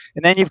it.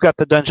 And then you've got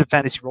the Dungeon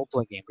Fantasy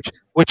role-playing game,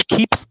 which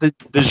keeps the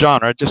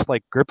genre, just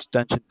like GURPS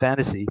Dungeon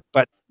Fantasy,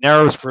 but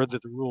narrows further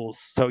the rules.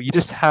 So you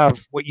just have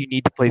what you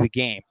need to play the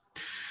game.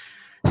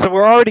 So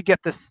we've already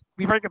got this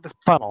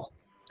funnel.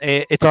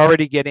 It's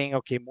already getting,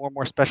 more and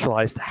more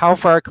specialized. How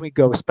far can we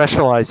go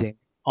specializing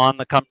on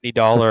the company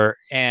dollar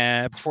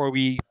and before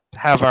we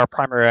have our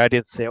primary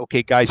audience say,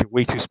 okay, guys, you're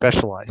way too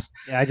specialized?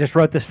 Yeah, I just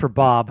wrote this for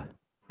Bob.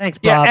 Thanks,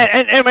 Bob. Yeah,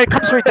 and when it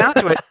comes right down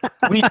to it,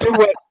 we do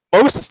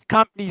most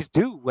companies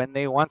do when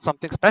they want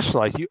something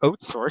specialized. You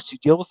outsource, you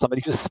deal with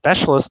somebody who's a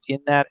specialist in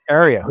that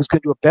area, who's going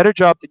to do a better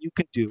job than you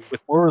can do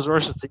with more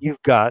resources than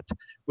you've got,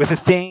 with a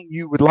thing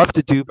you would love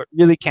to do but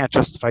really can't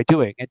justify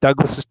doing. And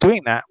Douglas is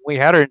doing that. We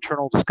had our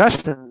internal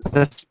discussions.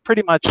 That's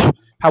pretty much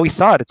how we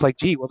saw it. It's like,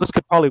 gee, well, this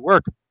could probably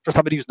work for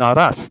somebody who's not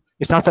us.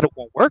 It's not that it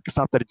won't work. It's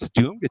not that it's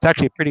doomed. It's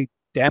actually a pretty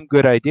damn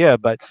good idea,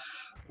 but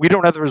we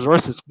don't have the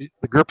resources.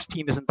 The GURPS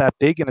team isn't that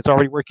big, and it's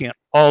already working on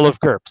all of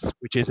GURPS,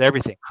 which is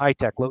everything, high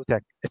tech, low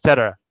tech,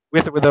 etc.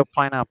 With or without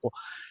Pineapple.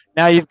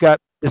 Now you've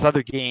got this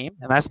other game,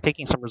 and that's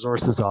taking some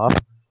resources off.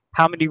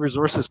 How many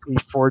resources can we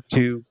afford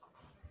to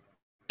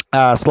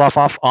slough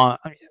off on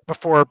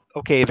before?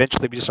 Okay,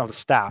 eventually we just don't have the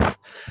staff,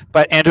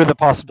 but enter the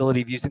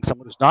possibility of using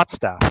someone who's not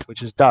staffed,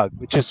 which is Doug,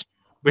 which is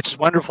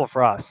wonderful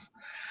for us.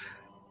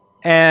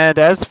 And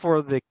as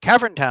for the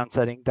Cavern Town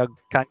setting, Doug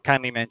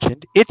kindly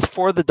mentioned, it's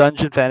for the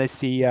Dungeon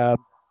Fantasy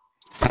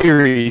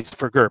series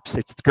for GURPS.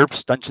 It's the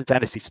GURPS Dungeon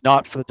Fantasy. It's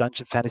not for the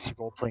Dungeon Fantasy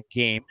role-playing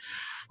game.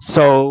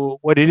 So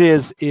what it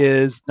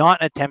is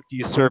not an attempt to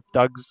usurp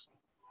Doug's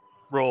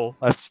role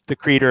of the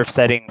creator of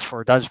settings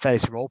for a Dungeon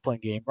Fantasy role-playing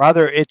game.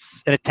 Rather,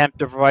 it's an attempt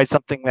to provide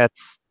something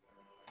that's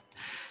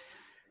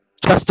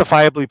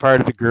justifiably part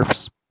of the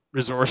GURPS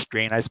resource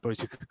drain, I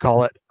suppose you could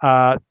call it,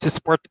 to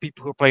support the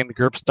people who are playing the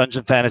GURPS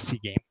Dungeon Fantasy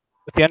game,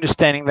 with the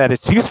understanding that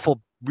it's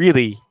useful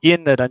really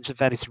in the Dungeon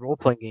Fantasy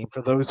role-playing game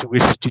for those who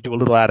wish to do a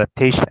little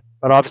adaptation.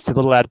 But obviously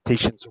little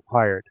adaptation is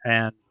required,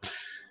 and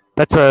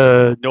that's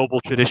a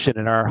noble tradition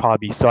in our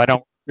hobby, so I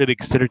don't really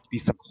consider it to be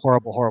some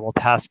horrible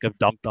task I've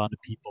dumped onto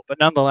people. But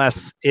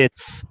nonetheless,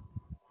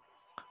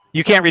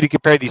 you can't really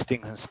compare these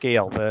things in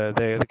scale.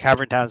 The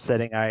Cavern Town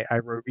setting I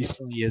wrote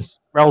recently is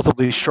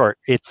relatively short.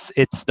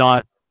 It's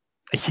not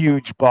a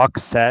huge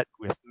box set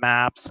with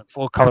maps and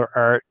full color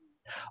art,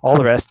 all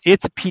the rest.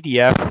 It's a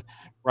PDF,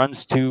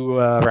 runs to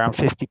around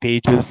 50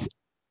 pages,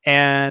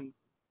 and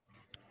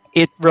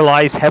it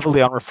relies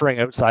heavily on referring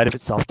outside of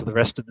itself to the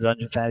rest of the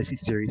Dungeon Fantasy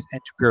series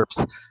and to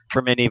GURPS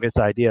for many of its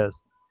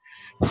ideas.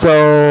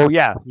 So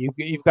yeah,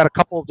 you've got a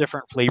couple of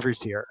different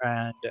flavors here,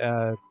 and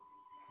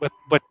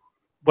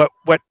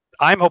what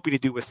I'm hoping to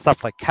do with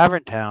stuff like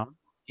Cavern Town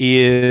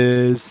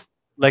is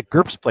let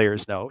GURPS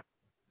players know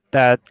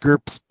that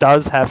GURPS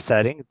does have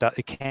setting,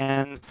 it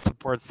can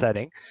support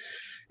setting,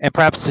 and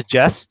perhaps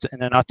suggest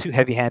in a not too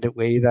heavy-handed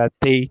way that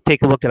they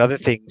take a look at other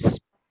things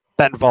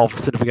that involve a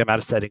significant amount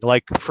of setting,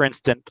 like for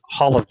instance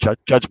Hall of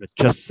Judgment,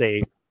 just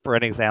say for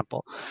an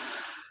example.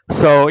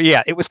 So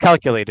yeah, it was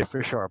calculated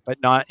for sure,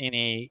 but not in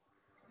a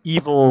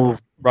evil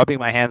rubbing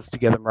my hands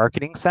together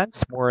marketing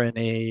sense, more in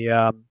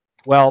a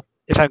well,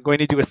 if I'm going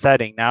to do a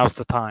setting, now's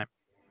the time.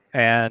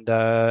 And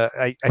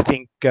I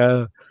think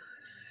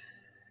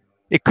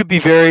it could be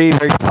very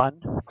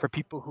fun for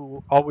people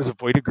who always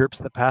avoided GURPS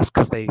in the past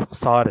because they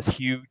saw it as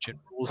huge and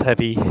rules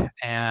heavy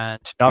and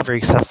not very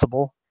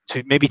accessible,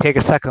 to maybe take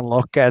a second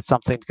look at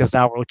something, because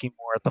now we're looking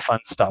more at the fun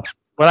stuff,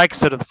 what I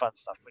consider the fun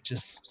stuff, which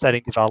is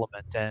setting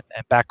development and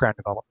background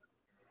development.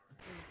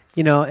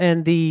 You know,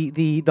 and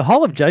the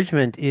Hall of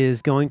Judgment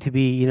is going to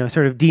be, you know,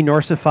 sort of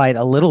de-Norsified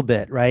a little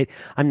bit, right?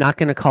 I'm not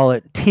going to call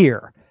it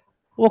Tyr.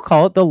 We'll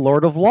call it the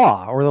Lord of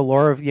Law, or the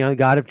Lord of, you know,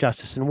 God of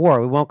Justice and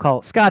War. We won't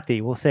call it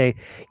Skadi. We'll say,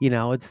 you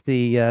know, it's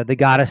the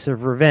Goddess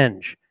of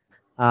Revenge,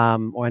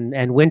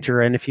 and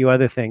Winter, and a few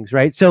other things,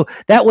 right? So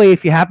that way,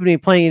 if you happen to be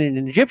playing in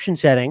an Egyptian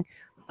setting,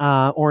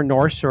 or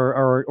Norse,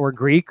 or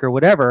Greek, or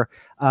whatever,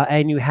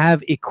 and you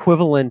have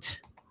equivalent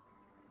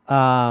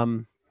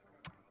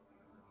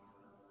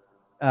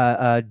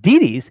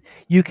deities,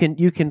 you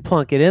can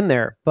plunk it in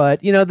there.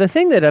 But you know, the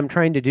thing that I'm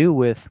trying to do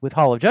with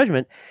Hall of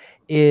Judgment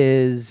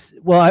is,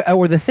 well,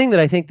 or the thing that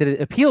I think that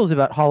it appeals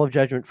about Hall of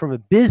Judgment from a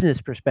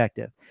business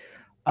perspective,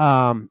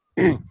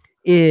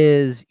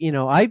 is, you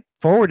know, I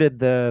forwarded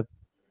the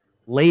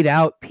laid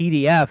out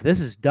PDF. This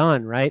is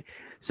done, right?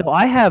 So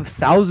I have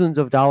thousands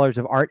of dollars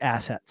of art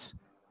assets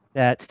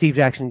that Steve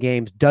Jackson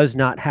Games does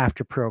not have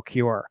to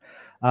procure.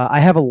 I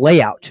have a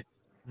layout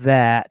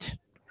that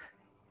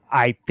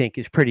I think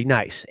is pretty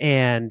nice,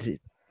 and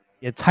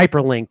it's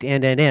hyperlinked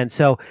and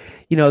so,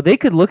 you know, they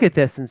could look at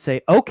this and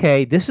say,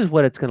 okay, this is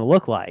what it's going to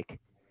look like,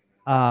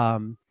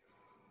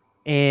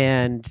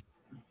 and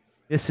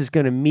this is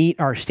going to meet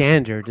our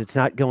standards. It's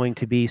not going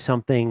to be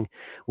something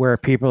where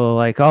people are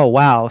like, oh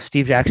wow,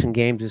 Steve Jackson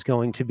Games is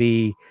going to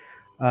be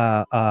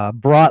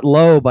brought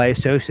low by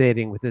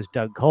associating with this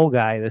Doug Cole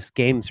guy. This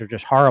games are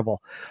just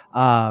horrible.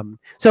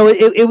 So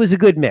it was a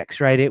good mix,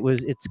 right?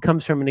 It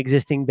comes from an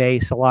existing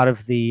base. A lot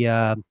of the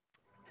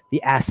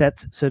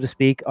assets, so to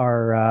speak,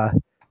 are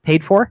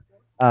paid for,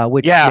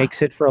 which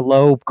makes it for a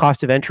low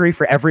cost of entry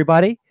for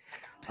everybody.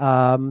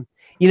 You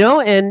know,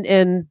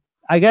 and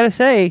I gotta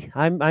say,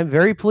 I'm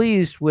very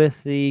pleased with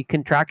the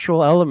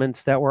contractual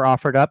elements that were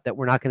offered up that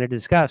we're not going to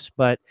discuss.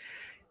 But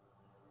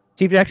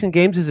Steve Jackson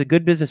Games is a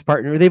good business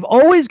partner. They've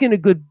always been a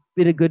good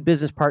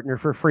business partner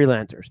for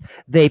freelancers.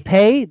 They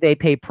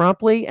pay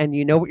promptly, and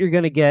you know what you're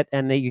going to get,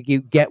 and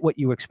you get what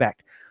you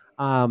expect.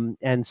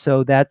 And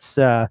so that's,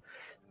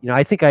 you know,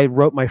 I think I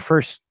wrote my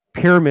first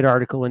Pyramid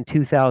article in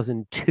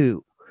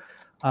 2002.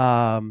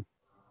 So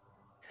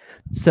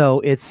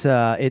it's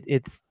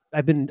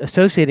I've been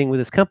associating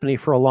with this company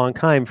for a long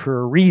time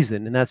for a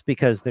reason, and that's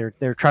because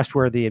they're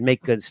trustworthy and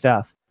make good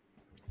stuff.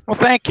 Well,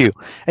 thank you.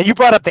 And you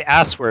brought up the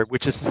S word,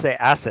 which is to say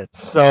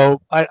assets.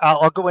 So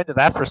I'll go into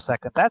that for a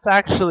second. That's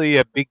actually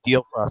a big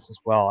deal for us as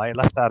well. I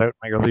left that out in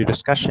my earlier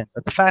discussion.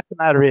 But the fact of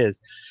the matter is,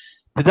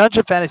 the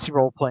Dungeon Fantasy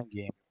role-playing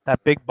game,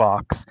 that big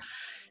box,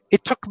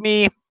 it took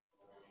me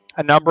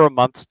a number of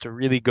months to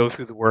really go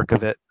through the work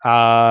of it.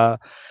 The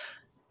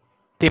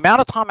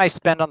amount of time I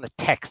spend on the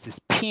text is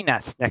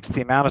peanuts next to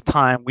the amount of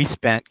time we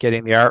spent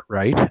getting the art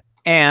right,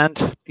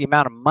 and the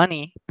amount of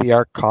money the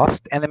art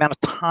cost, and the amount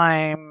of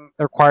time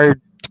required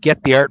to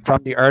get the art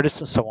from the artist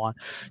and so on.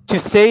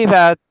 To say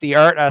that the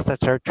art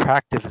assets are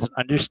attractive is an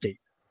understatement.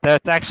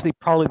 That's actually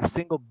probably the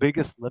single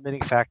biggest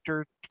limiting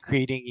factor to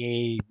creating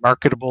a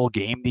marketable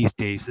game these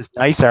days. Is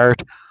nice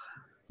art,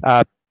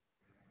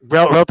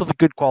 relatively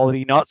good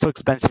quality, not so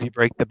expensive you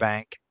break the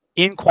bank,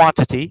 in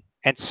quantity,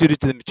 and suited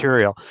to the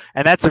material.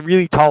 And that's a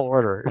really tall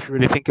order if you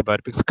really think about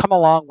it, because it's come a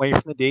long way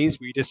from the days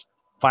where you just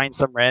find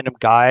some random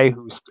guy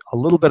who's a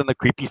little bit on the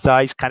creepy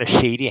side, kind of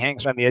shady,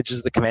 hangs around the edges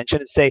of the convention,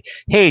 and say,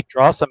 hey,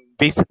 draw some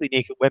basically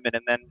naked women,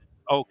 and then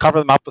cover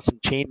them up with some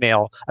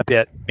chainmail a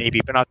bit,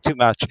 maybe, but not too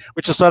much,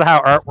 which is sort of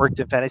how art worked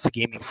in fantasy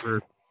gaming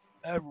for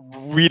a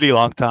really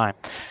long time.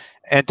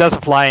 And it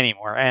doesn't fly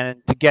anymore.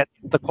 And to get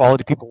the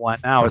quality people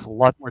want now is a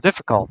lot more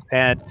difficult.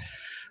 And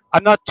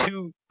I'm not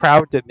too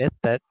proud to admit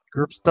that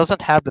GURPS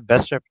doesn't have the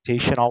best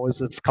reputation always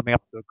of coming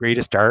up with the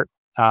greatest art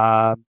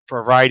for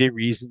a variety of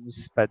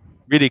reasons, but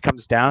really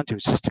comes down to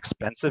it's just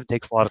expensive. It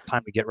takes a lot of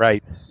time to get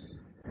right.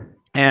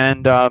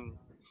 And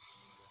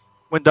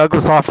when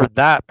Douglas offered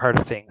that part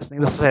of things,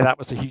 needless to say, that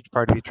was a huge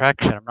part of the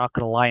attraction. I'm not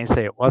going to lie and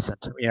say it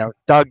wasn't. You know,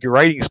 Doug, your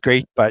writing's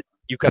great, but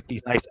you've got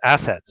these nice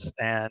assets.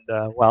 And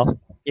well,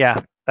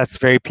 yeah, that's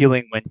very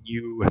appealing when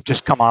you have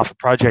just come off a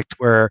project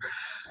where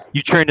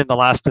you turned in the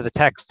last of the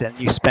text and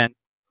you spent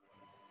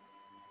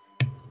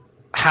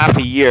half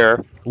a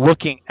year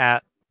looking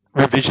at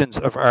revisions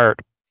of art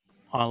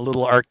on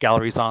little art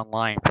galleries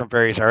online from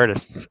various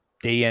artists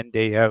day in,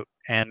 day out,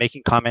 and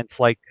making comments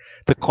like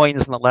the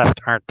coins on the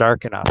left aren't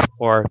dark enough,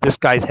 or this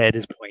guy's head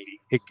is pointy.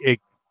 It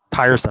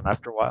tires them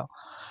after a while.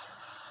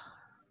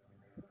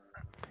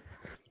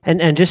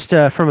 And just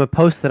from a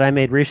post that I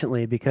made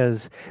recently,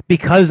 because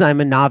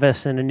I'm a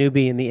novice and a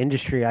newbie in the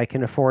industry, I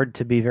can afford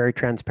to be very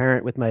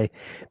transparent with my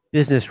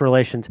business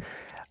relations.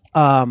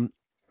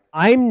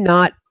 I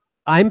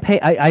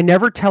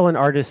never tell an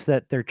artist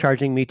that they're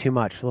charging me too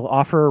much. They'll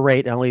offer a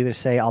rate, and I'll either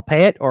say I'll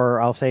pay it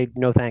or I'll say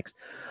no thanks.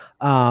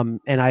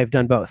 And I've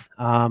done both.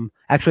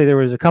 Actually, there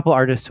was a couple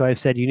artists who I've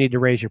said you need to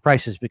raise your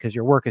prices because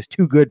your work is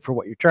too good for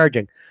what you're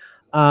charging.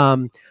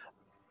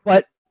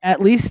 But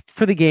at least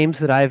for the games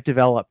that I've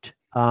developed,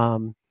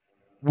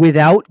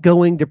 without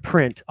going to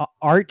print,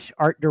 art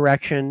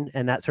direction,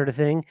 and that sort of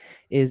thing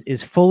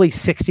is fully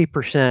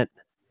 60%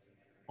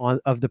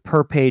 of the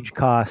per page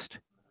cost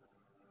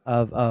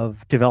of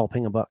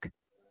developing a book.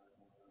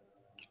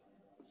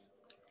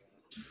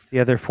 The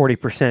other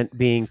 40%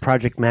 being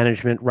project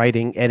management,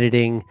 writing,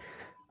 editing.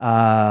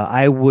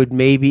 I would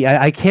maybe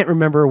I can't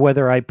remember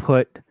whether I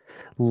put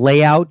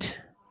layout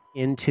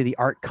into the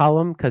art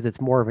column because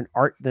it's more of an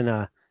art than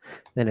a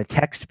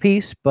text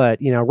piece,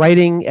 but you know,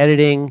 writing,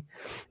 editing,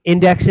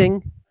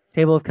 indexing,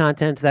 table of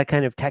contents, that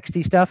kind of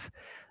texty stuff.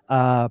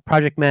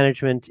 Project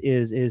management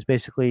is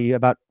basically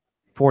about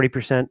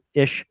 40%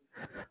 ish,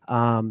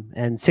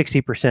 and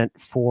 60%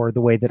 for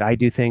the way that I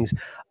do things.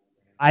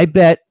 I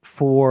bet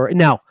for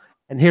now,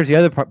 and here's the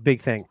other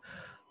big thing.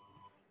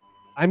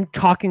 I'm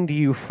talking to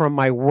you from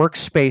my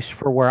workspace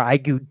for where I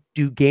do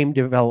game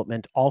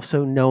development,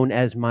 also known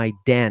as my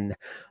den.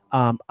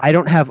 I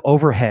don't have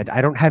overhead.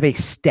 I don't have a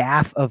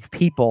staff of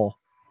people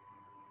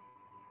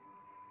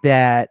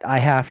that I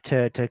have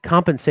to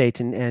compensate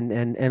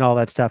and all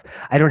that stuff.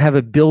 I don't have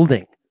a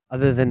building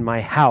other than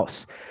my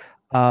house.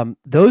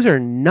 Those are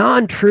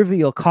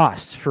non-trivial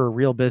costs for a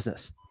real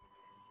business.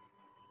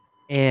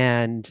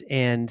 And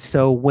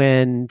so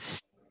when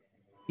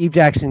Steve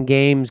Jackson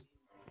Games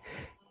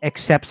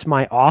accepts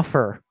my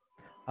offer,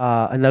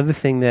 another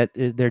thing that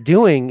they're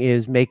doing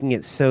is making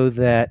it so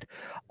that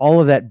all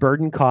of that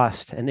burden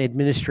cost and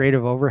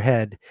administrative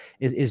overhead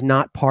is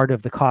not part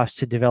of the cost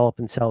to develop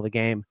and sell the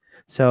game.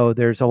 So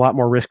there's a lot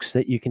more risks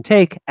that you can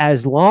take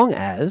as long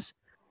as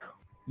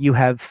you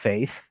have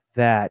faith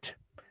that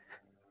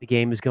the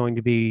game is going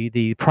to be,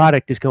 the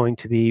product is going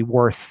to be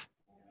worth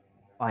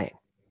buying.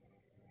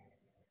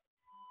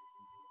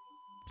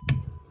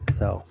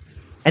 So,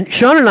 and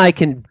Sean and I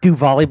can do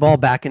volleyball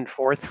back and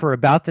forth for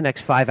about the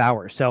next 5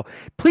 hours. So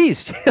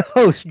please,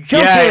 host,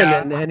 jump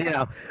in. And you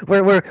know,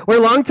 we're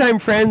longtime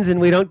friends, and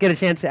we don't get a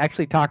chance to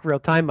actually talk real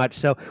time much.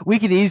 So we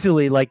could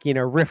easily, like, you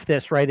know, riff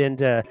this right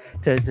into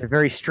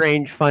very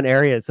strange, fun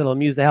areas that'll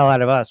amuse the hell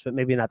out of us, but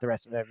maybe not the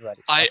rest of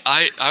everybody. So.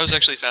 I was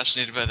actually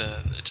fascinated by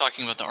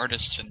talking about the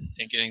artists and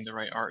getting the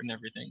right art and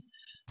everything.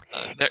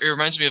 It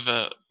reminds me of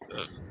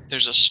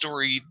there's a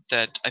story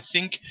that I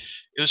think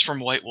it was from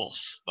White Wolf,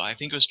 but I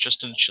think it was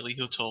Justin Chile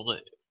who told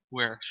it,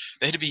 where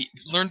they had to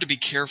learn to be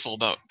careful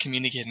about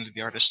communicating to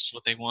the artists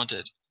what they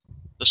wanted.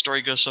 The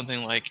story goes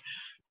something like,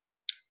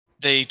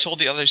 they told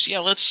the others, yeah,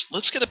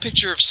 let's get a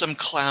picture of some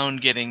clown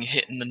getting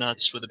hit in the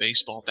nuts with a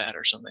baseball bat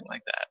or something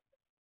like that.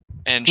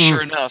 And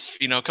sure enough,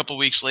 a couple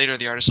weeks later,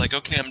 the artist's like,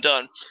 okay, I'm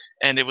done.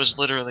 And it was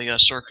literally a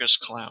circus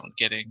clown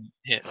getting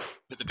hit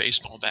with a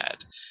baseball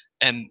bat.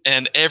 And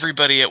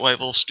everybody at White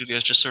Wolf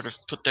Studios just sort of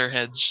put their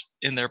heads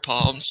in their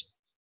palms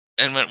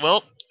and went,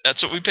 well,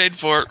 that's what we paid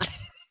for.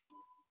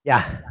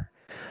 Yeah.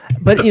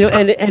 But,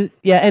 and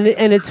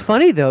it's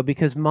funny, though,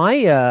 because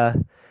my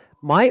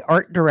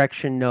art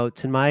direction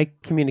notes and my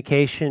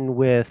communication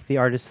with the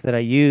artists that I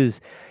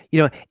use,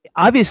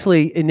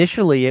 obviously,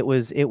 initially it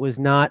was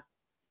not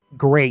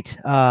great.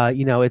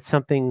 It's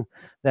something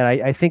that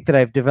I think that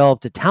I've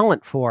developed a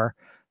talent for,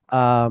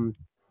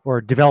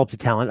 or developed a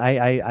talent.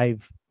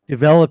 I've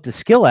developed a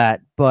skill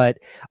at, but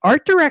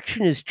art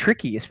direction is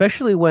tricky,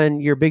 especially when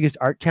your biggest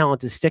art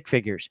talent is stick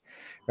figures,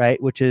 right?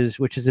 Which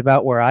is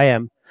about where I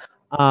am.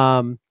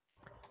 But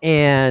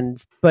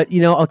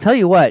I'll tell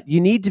you what, you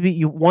need to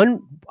be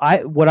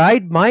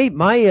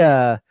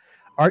my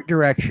art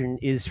direction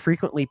is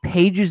frequently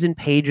pages and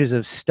pages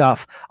of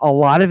stuff. A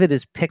lot of it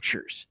is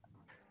pictures.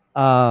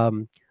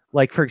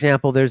 Like, for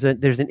example, there's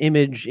an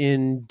image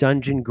in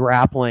Dungeon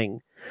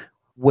Grappling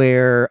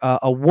where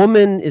a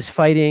woman is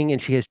fighting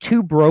and she has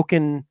two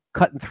broken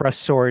cut and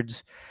thrust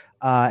swords,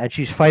 and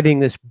she's fighting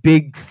this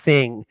big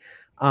thing.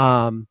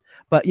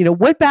 But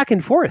went back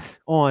and forth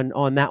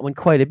on that one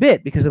quite a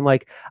bit, because I'm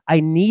like, I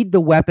need the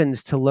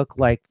weapons to look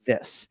like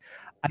this.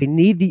 I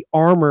need the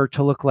armor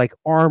to look like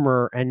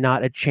armor and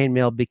not a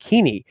chainmail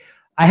bikini.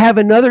 I have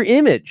another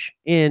image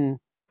in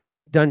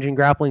Dungeon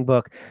Grappling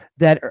book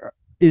that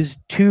is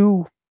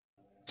two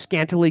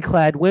scantily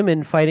clad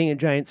women fighting a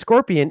giant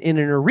scorpion in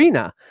an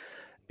arena,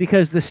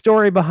 because the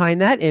story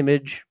behind that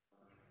image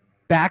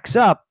backs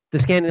up the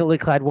scantily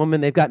clad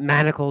woman. They've got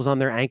manacles on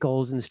their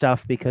ankles and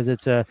stuff because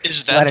it's a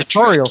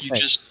gladiatorial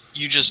thing.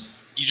 You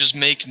just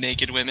make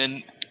naked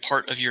women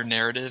part of your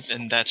narrative,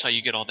 and that's how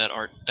you get all that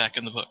art back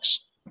in the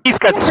books. He's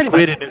got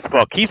squid in his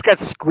book. He's got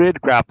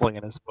squid grappling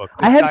in his book.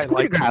 I have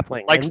squid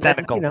grappling. Likes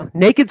tentacles.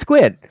 Naked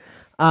squid.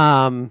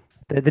 The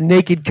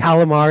naked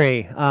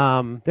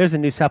calamari. There's a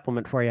new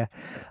supplement for you.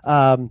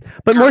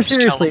 But more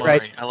seriously, calamari.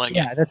 Right? I like it.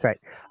 Yeah, that's right.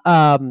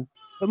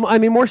 But I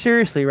mean, more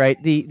seriously, right?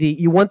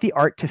 You want the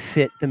art to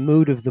fit the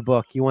mood of the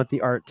book. You want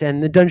the art,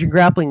 and the Dungeon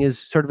Grappling is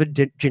sort of a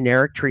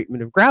generic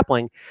treatment of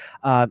grappling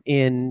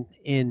in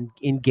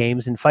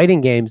games and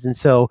fighting games. And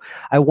so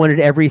I wanted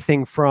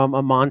everything from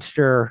a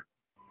monster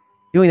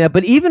doing that.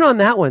 But even on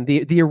that one,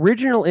 the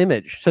original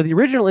image, so the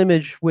original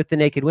image with the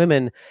naked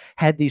women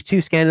had these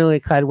two scantily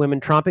clad women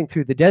tromping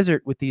through the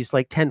desert with these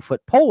like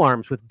 10-foot pole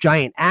arms with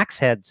giant axe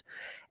heads.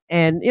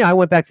 And I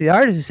went back to the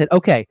artist and said,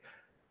 okay,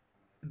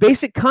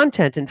 basic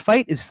content and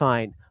fight is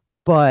fine,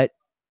 but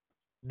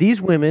these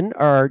women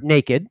are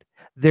naked.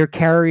 They're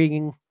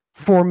carrying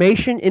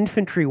formation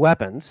infantry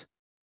weapons,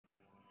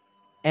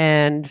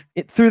 and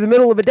through the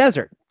middle of a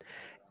desert.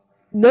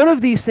 None of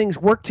these things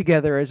work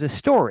together as a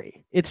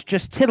story. It's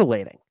just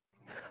titillating.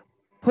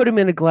 Put them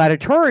in a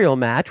gladiatorial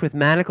match with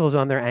manacles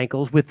on their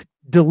ankles with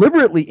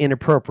deliberately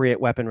inappropriate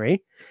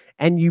weaponry,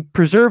 and you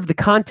preserve the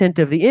content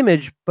of the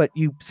image, but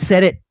you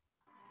set it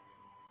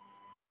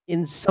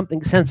in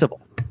something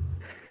sensible.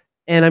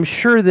 And I'm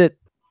sure that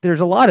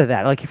there's a lot of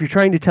that. Like, if you're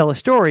trying to tell a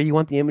story, you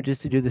want the images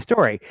to do the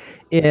story.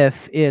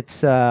 If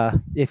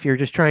you're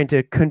just trying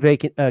to convey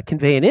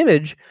an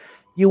image,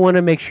 you want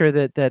to make sure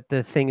that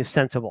the thing is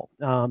sensible.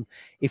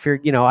 If you're,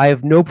 I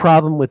have no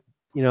problem with,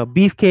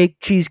 beefcake,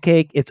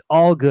 cheesecake. It's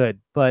all good,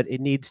 but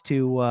it needs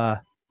to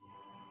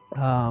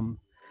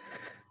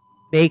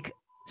make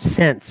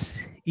sense,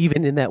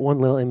 even in that one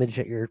little image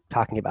that you're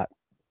talking about.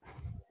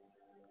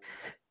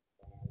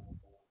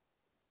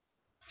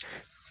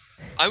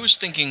 I was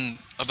thinking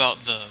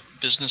about the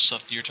business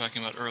stuff that you were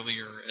talking about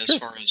earlier, as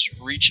far as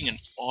reaching an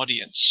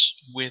audience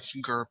with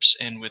GURPS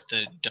and with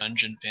the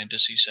dungeon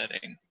fantasy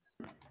setting.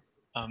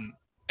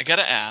 I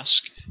gotta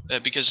ask,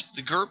 because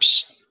the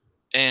GURPS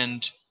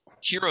and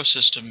Hero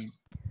System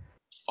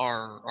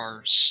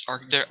are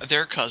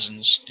they're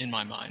cousins in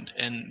my mind,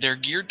 and they're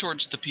geared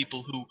towards the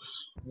people who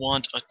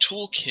want a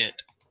toolkit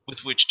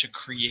with which to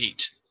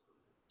create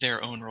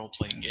their own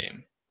role-playing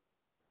game.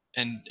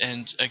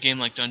 And a game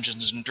like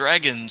Dungeons and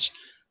Dragons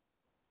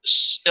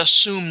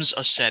assumes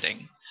a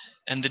setting,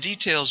 and the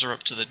details are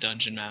up to the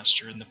dungeon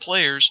master and the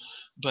players,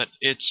 but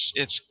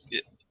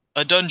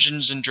a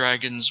Dungeons and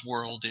Dragons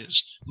world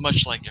is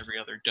much like every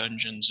other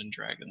Dungeons and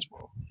Dragons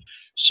world.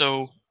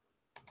 So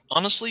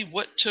honestly,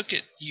 what took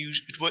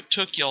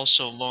y'all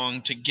so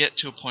long to get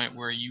to a point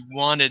where you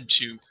wanted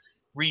to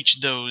reach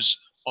those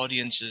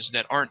audiences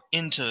that aren't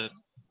into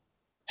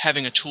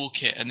having a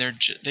toolkit, and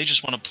they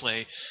just want to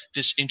play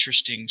this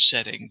interesting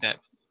setting that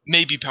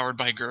may be powered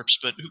by GURPS,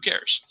 but who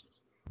cares?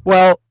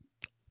 Well,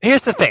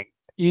 here's the thing.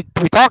 We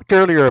talked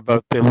earlier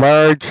about the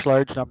large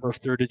number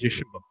of 3rd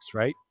edition books,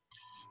 right?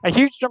 A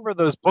huge number of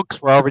those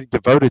books were already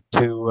devoted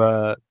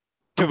to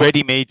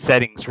ready-made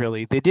settings,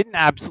 really. They didn't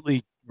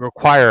absolutely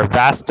require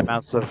vast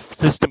amounts of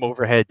system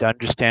overhead to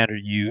understand or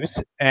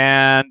use,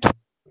 and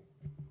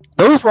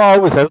those were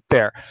always out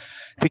there.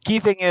 The key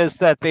thing is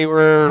that they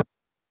were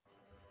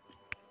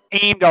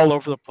aimed all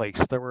over the place.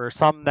 There were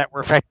some that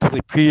were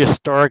effectively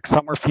prehistoric,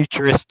 some were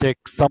futuristic,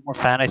 some were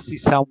fantasy,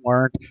 some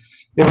weren't.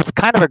 It was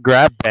kind of a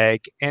grab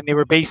bag, and they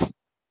were based.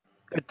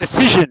 A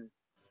decision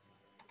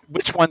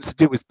which ones to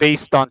do was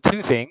based on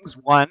two things.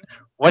 One,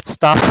 what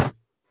stuff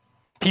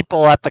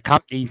people at the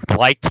company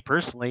liked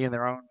personally in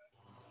their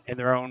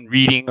own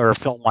reading or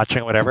film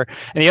watching or whatever,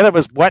 and the other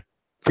was what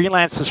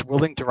freelancers were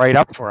willing to write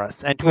up for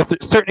us. And to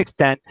a certain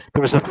extent,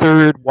 there was a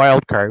third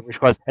wild card,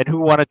 which was and who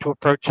wanted to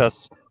approach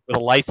us with a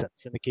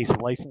license in the case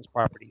of licensed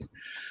properties.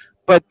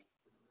 But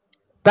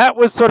that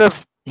was sort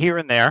of here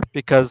and there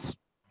because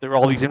there were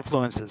all these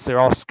influences. They're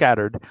all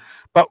scattered.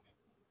 But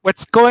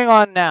what's going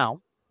on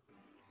now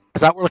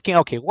is that we're looking,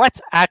 okay,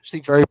 what's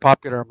actually very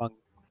popular among,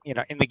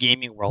 in the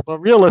gaming world? Well,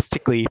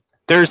 realistically,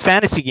 there's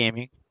fantasy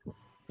gaming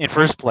in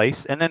first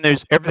place, and then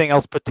there's everything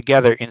else put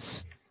together in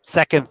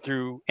second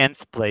through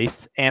nth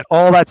place, and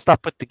all that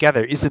stuff put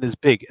together isn't as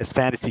big as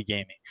fantasy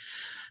gaming.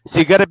 So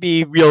you got to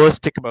be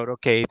realistic about,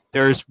 okay,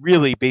 there's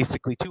really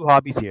basically two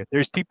hobbies here.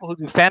 There's people who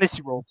do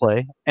fantasy role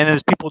play, and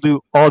there's people who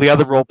do all the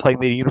other role playing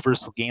that a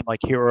universal game like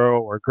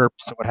Hero or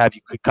GURPS or what have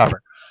you could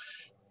cover.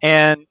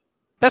 And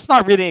that's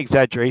not really an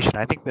exaggeration.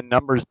 I think the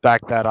numbers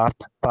back that up.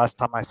 Last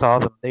time I saw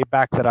them, they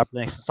backed that up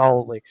nice and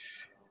solidly.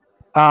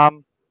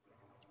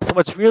 So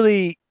what's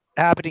really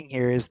happening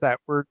here is that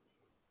we're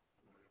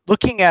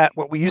looking at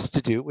what we used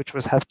to do, which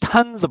was have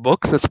tons of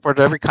books that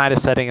supported every kind of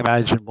setting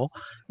imaginable,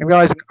 and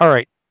realizing, all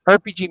right,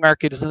 RPG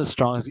market isn't as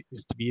strong as it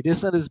used to be. It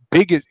isn't as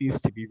big as it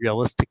used to be,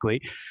 realistically.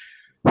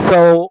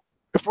 So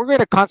if we're going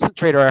to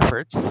concentrate our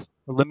efforts,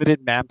 limited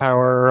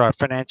manpower, our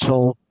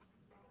financial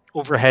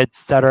overhead,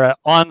 etc.,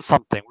 on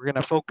something, we're going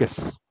to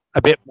focus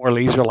a bit more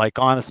laser-like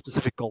on a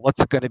specific goal.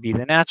 What's it going to be?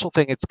 The natural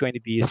thing it's going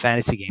to be is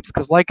fantasy games.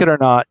 Because like it or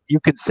not, you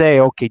can say,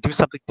 okay, do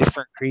something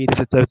different, creative.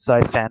 It's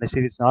outside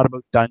fantasy. It's not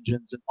about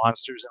dungeons and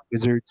monsters and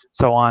wizards and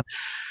so on.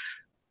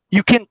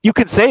 You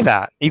can say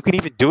that. You can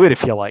even do it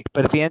if you like.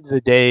 But at the end of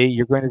the day,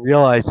 you're going to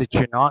realize that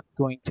you're not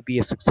going to be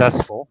as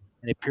successful,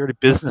 in a pure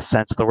business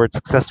sense of the word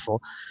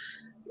successful,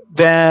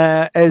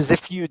 as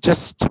if you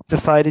just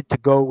decided to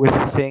go with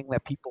the thing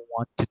that people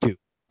want to do.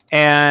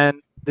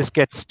 And this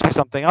gets to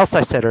something else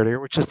I said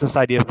earlier, which is this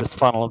idea of this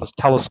funnel, of this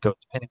telescope,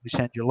 depending which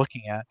end you're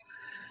looking at.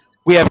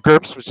 We have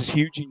GURPS, which is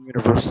huge and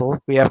universal.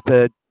 We have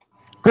the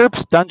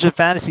GURPS Dungeon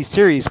Fantasy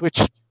series, which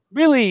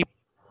really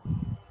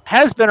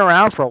has been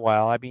around for a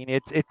while. I mean,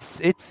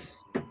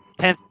 it's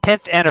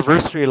 10th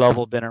anniversary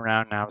level been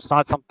around now. It's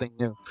not something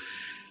new.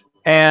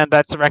 And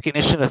that's a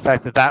recognition of the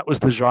fact that that was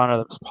the genre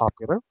that was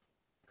popular.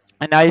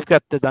 And now you've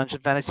got the Dungeon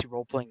Fantasy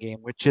role-playing game,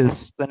 which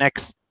is the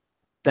next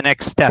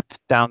step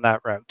down that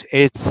route.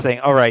 It's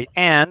saying, all right,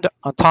 and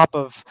on top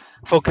of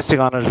focusing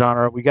on a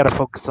genre, we got to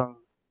focus on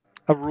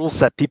a rule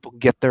set people can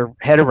get their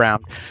head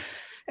around.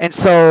 And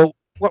so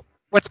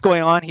what's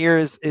going on here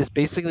is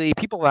basically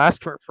people have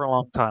asked for it for a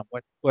long time.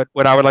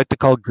 What I would like to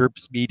call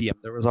GURPS medium.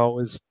 There was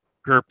always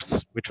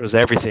GURPS, which was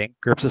everything.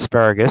 GURPS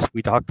asparagus.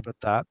 We talked about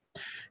that.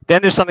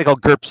 Then there's something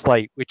called GURPS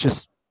Lite, which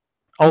is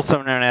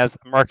also known as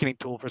a marketing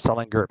tool for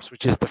selling GURPS,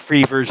 which is the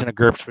free version of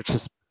GURPS, which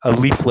is a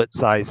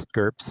leaflet-sized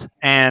GURPS.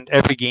 And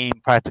every game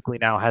practically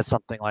now has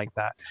something like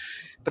that.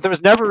 But there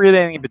was never really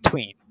anything in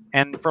between.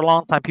 And for a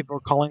long time, people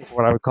were calling for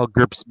what I would call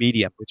GURPS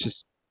medium, which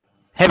is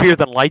heavier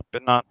than light,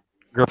 but not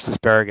GURPS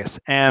asparagus.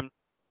 And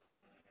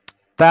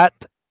that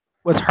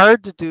was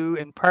hard to do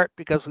in part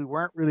because we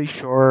weren't really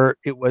sure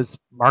it was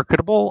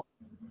marketable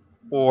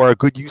or a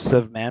good use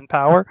of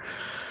manpower.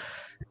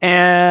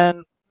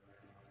 And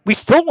we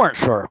still weren't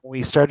sure when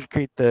we started to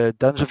create the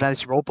Dungeon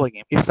Fantasy role-playing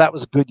game if that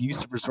was a good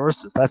use of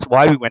resources. That's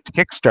why we went to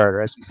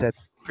Kickstarter, as we said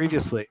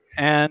previously.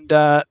 And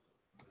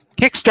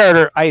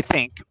Kickstarter, I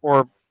think,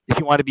 or if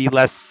you want to be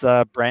less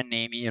brand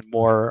namey and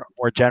more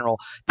general,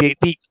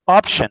 the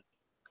option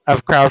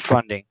of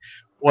crowdfunding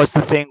was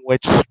the thing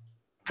which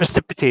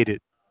precipitated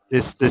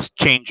this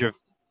change of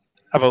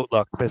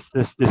outlook, this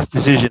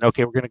decision.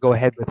 Okay, we're going to go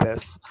ahead with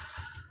this.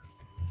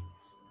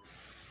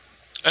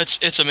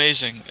 It's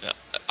amazing.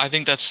 I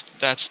think that's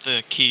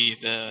the key.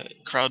 The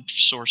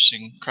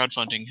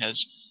crowdfunding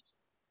has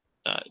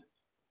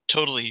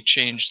totally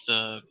changed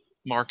the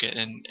market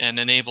and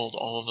enabled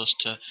all of us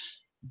to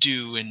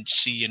do and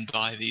see and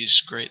buy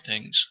these great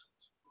things.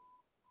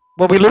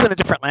 Well, we live in a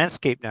different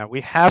landscape now.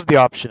 We have the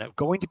option of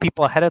going to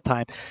people ahead of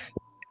time.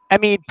 I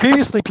mean,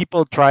 previously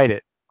people tried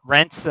it.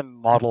 Ransom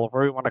model,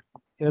 where we want to.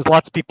 There's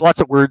lots of people,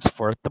 lots of words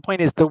for it. The point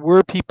is, there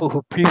were people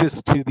who,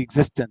 previous to the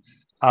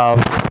existence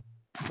of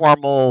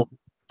formal,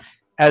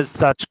 as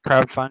such,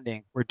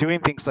 crowdfunding, were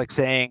doing things like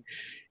saying,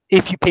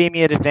 if you pay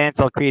me in advance,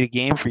 I'll create a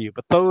game for you.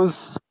 But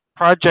those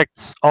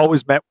projects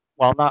always met,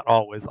 well, not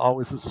always,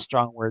 always is a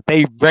strong word.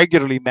 They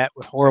regularly met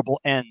with horrible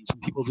ends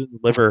when people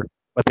didn't deliver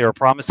what they were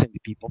promising to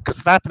people. Because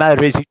the fact of the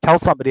matter is, you tell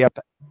somebody up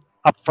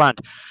front,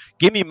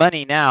 give me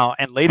money now,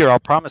 and later I'll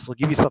promise I'll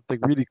give you something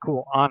really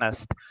cool,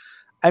 honest.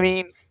 I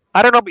mean,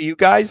 I don't know about you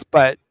guys,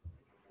 but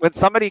when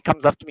somebody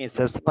comes up to me and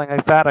says something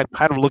like that, I'm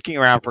kind of looking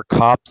around for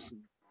cops and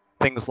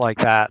things like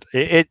that.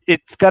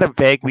 It's got a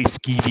vaguely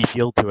skeevy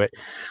feel to it.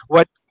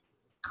 What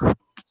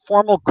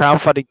formal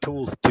crowdfunding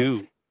tools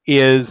do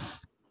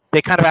is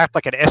they kind of act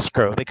like an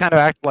escrow. They kind of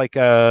act like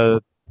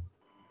at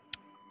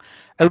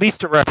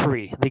least a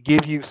referee. They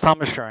give you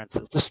some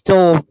assurances. There's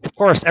still, of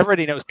course,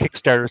 everybody knows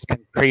Kickstarters can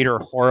crater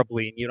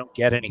horribly and you don't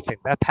get anything.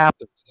 That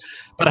happens.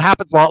 But it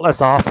happens a lot less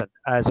often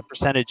as a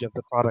percentage of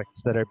the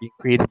products that are being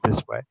created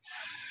this way.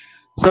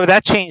 So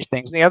that changed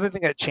things. And the other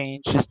thing that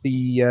changed is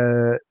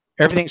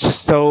everything's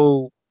just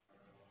so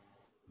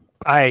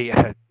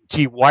wired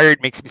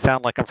makes me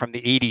sound like I'm from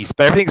the 80s,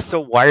 but everything's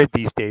so wired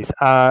these days.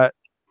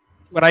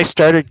 When I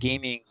started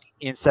gaming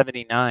in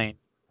 79,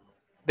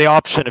 the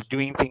option of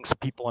doing things for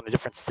people in a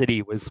different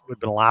city would have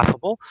been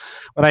laughable.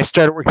 When I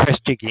started working for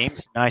SJ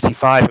Games in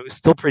 95, it was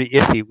still pretty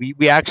iffy.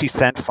 We actually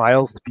sent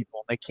files to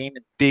people, and they came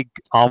in big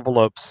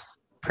envelopes,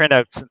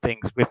 printouts and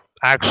things with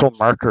actual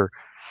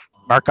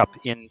markup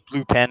in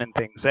blue pen and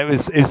things. It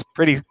was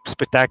pretty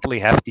spectacularly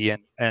hefty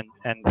and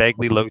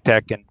vaguely low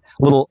tech and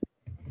little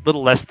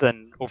less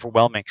than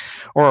overwhelming,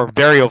 or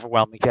very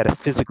overwhelming. You had to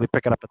physically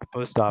pick it up at the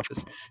post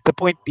office. The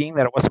point being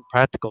that it wasn't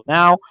practical.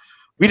 Now,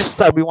 we just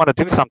decided we want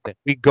to do something.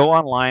 We go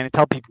online and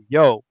tell people,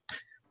 yo,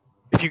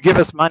 if you give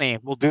us money,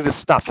 we'll do this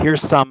stuff.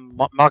 Here's some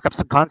mock-ups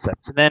and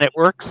concepts. And then it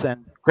works,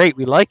 and great,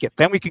 we like it.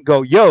 Then we can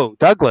go, yo,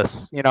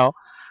 Douglas,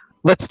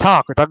 let's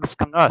talk. Or Douglas,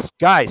 come to us.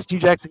 Guys,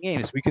 Steve Jackson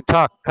Games, we can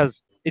talk,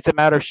 because it's a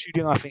matter of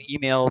shooting off an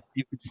email.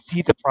 You can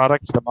see the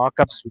products, the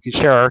mock-ups. We can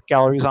share art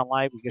galleries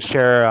online. We can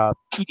share a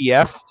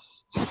PDF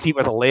to see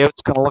what the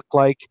layout's going to look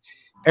like.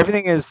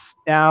 Everything is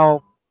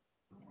now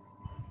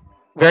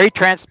very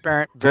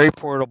transparent, very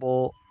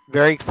portable,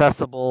 very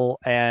accessible,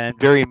 and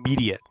very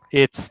immediate.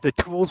 It's the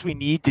tools we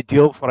need to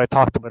deal with what I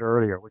talked about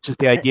earlier, which is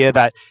the idea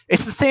that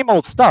it's the same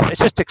old stuff. It's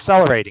just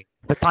accelerating.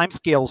 The time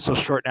scale is so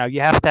short now. You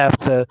have to have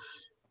the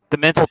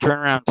mental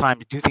turnaround time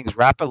to do things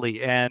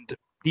rapidly, and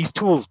these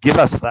tools give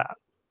us that.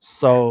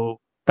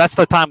 So that's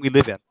the time we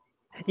live in.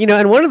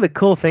 And one of the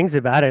cool things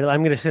about it,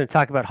 I'm going to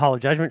talk about Hall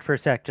of Judgment for a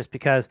sec, just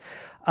because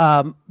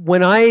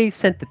when I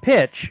sent the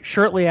pitch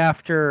shortly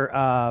after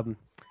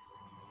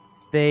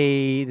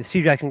the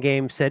Steve Jackson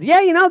Games said,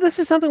 yeah, this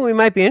is something we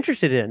might be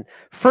interested in.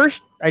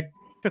 First, I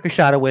took a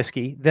shot of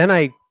whiskey. Then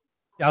I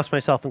doused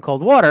myself in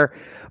cold water.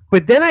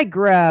 But then I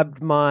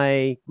grabbed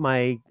my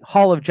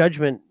Hall of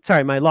Judgment,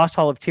 my Lost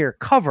Hall of Tyr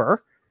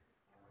cover,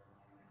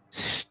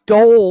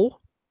 stole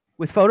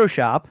with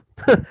Photoshop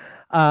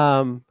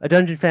a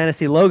Dungeon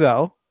Fantasy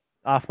logo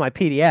off my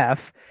PDF,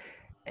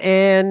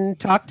 and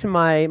talked to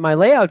my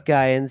layout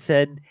guy and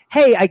said,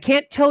 hey, I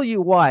can't tell you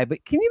why,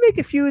 but can you make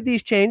a few of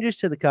these changes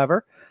to the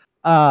cover?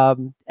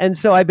 And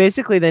so I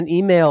basically then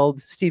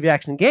emailed Steve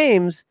Jackson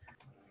Games.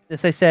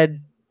 I said,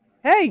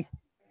 hey,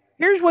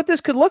 here's what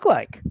this could look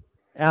like.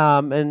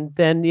 And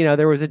then,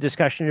 there was a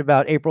discussion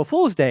about April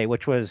Fool's Day,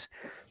 which was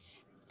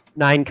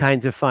 9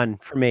 kinds of fun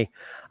for me.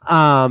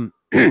 But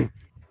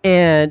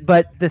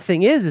the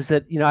thing is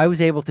that, I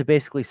was able to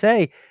basically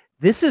say,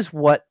 this is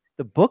what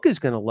the book is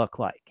going to look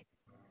like.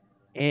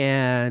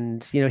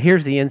 And,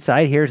 here's the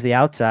inside, here's the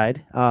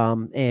outside.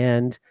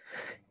 And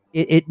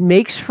it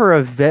makes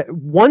for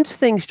once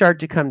things start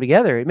to come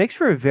together, it makes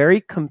for a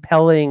very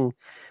compelling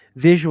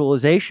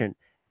visualization.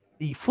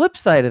 The flip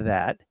side of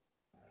that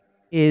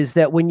is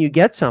that when you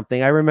get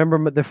something, I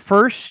remember the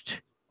first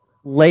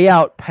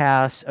layout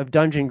pass of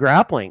Dungeon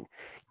Grappling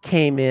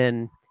came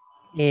in,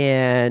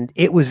 and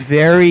it was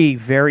very,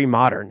 very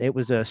modern. It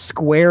was a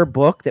square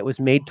book that was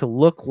made to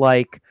look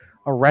like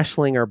a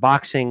wrestling or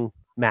boxing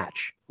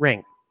match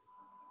ring.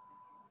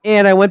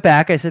 And I went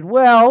back, I said,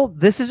 well,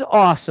 this is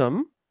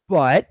awesome,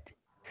 but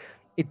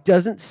it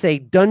doesn't say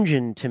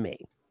dungeon to me.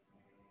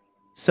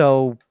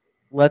 So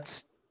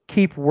let's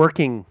keep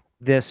working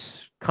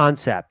this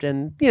concept.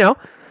 And,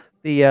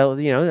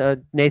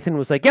 Nathan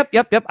was like, yep.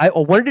 I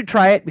wanted to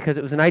try it because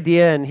it was an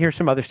idea, and here's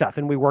some other stuff.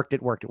 And we worked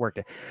it.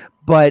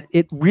 But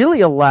it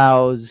really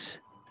allows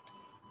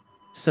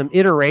some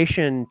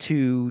iteration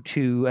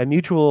to a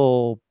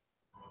mutual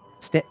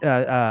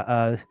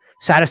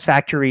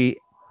satisfactory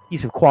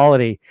piece of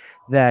quality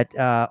that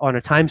on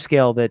a time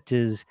scale that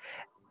is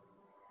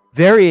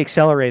very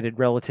accelerated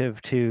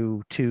relative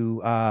to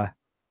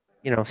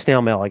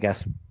snail mail, I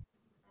guess.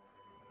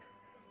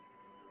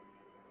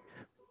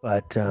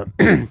 But the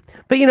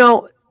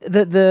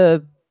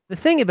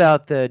thing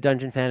about the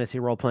Dungeon Fantasy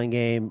role-playing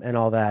game and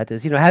all that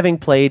is, having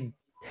played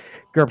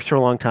GURPS for a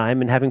long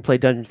time and having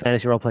played Dungeon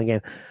Fantasy role-playing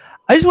game,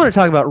 I just want to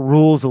talk about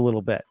rules a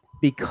little bit,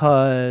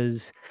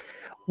 because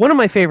one of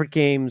my favorite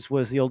games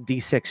was the old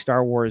D6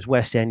 Star Wars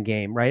West End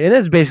game, right? And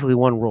that's basically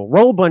one rule: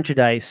 roll a bunch of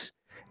dice,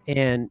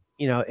 and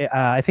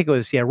I think it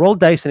was roll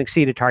dice and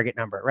exceed a target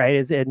number,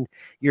 right? And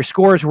your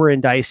scores were in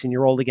dice, and you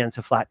rolled against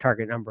a flat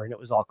target number, and it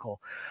was all cool.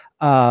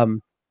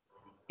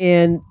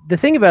 And the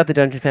thing about the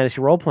Dungeon Fantasy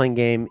role-playing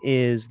game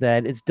is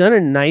that it's done a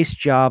nice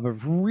job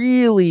of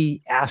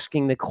really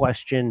asking the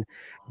question,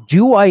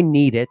 do I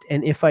need it?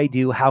 And if I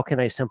do, how can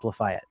I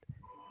simplify it?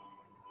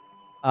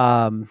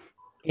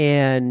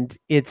 and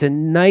it's a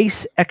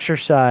nice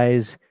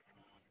exercise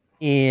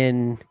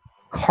in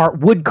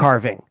wood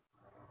carving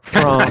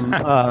from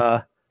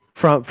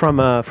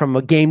from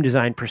a game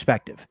design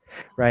perspective,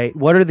 right?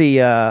 What is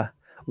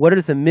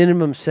the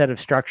minimum set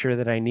of structure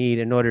that I need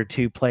in order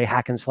to play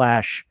hack and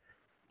slash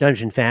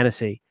dungeon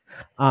fantasy?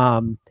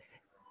 And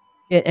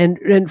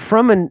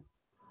from an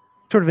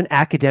sort of an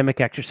academic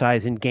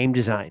exercise in game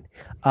design,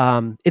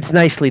 it's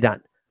nicely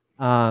done,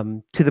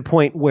 to the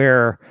point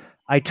where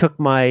I took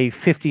my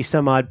 50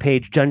 some odd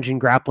page dungeon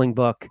grappling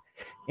book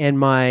and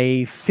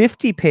my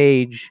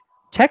 50-page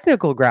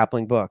technical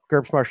grappling book,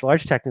 GURPS Martial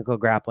Arts Technical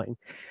Grappling,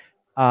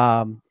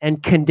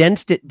 and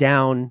condensed it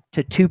down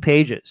to 2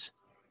 pages,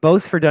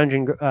 both for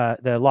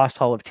the Lost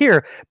Hall of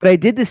Tyr. But I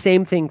did the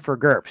same thing for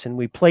GURPS, and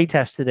we play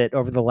tested it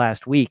over the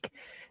last week,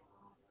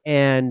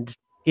 and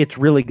it's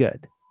really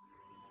good.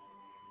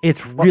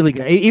 It's really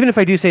good. Even if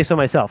I do say so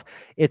myself,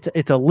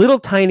 it's a little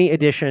tiny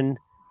edition,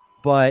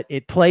 but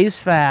it plays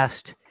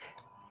fast.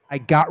 I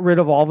got rid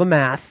of all the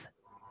math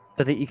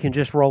so that you can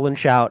just roll and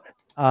shout.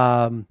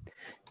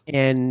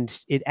 And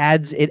it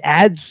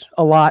adds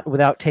a lot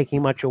without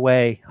taking much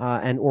away,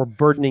 and or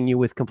burdening you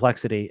with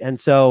complexity. And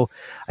so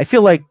I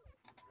feel like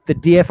the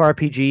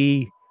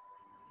DFRPG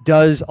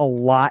does a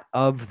lot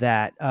of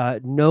that.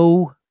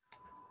 No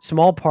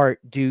small part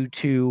due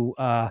to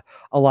a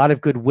lot of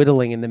good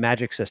whittling in the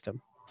magic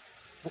system.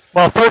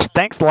 Well, first,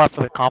 thanks a lot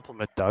for the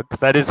compliment, Doug,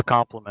 because that is a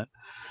compliment.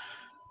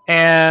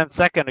 And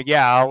second,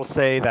 yeah, I will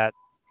say that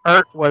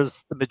art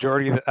was the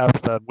majority of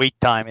the wait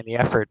time and the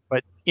effort,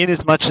 but in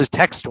as much as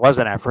text was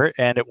an effort,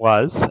 and it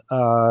was,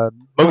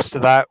 most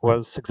of that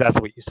was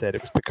exactly what you said.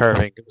 It was the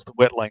carving, it was the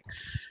whittling,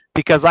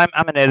 because I'm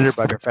an editor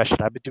by profession.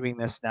 I've been doing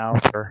this now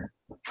for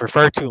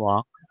far too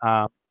long,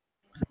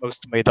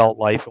 most of my adult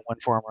life in one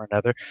form or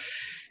another.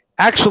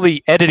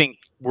 Actually, editing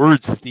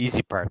words is the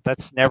easy part.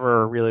 That's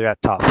never really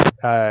that tough.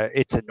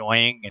 It's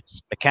annoying,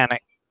 it's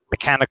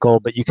mechanical,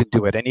 but you can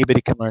do it.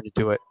 Anybody can learn to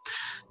do it.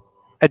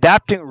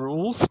 Adapting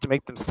rules to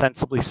make them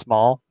sensibly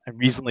small and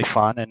reasonably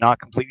fun and not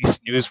completely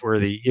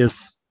snooze-worthy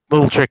is a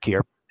little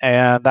trickier.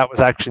 And that was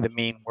actually the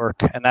main work.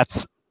 And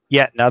that's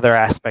yet another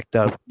aspect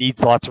of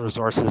needs lots of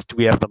resources. Do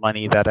we have the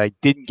money that I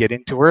didn't get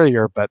into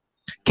earlier? But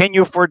can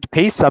you afford to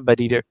pay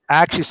somebody to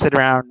actually sit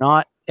around,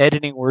 not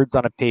editing words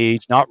on a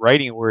page, not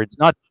writing words,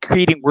 not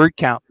creating word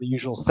count in the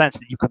usual sense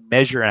that you can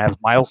measure and have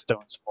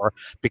milestones for?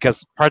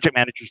 Because project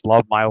managers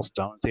love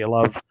milestones. They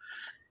love,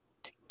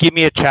 give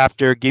me a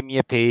chapter, give me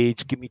a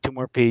page, give me 2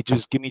 more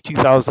pages, give me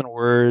 2,000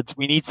 words.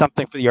 We need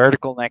something for the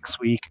article next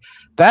week.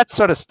 That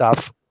sort of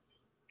stuff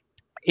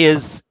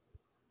is,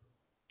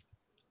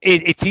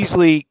 it's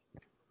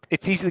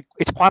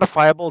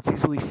quantifiable, it's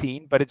easily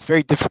seen, but it's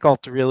very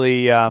difficult to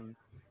really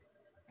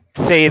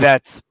say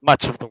that's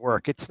much of the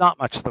work. It's not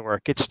much of the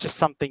work. It's just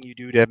something you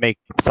do to make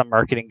some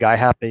marketing guy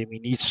happy. We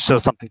need to show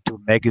something to a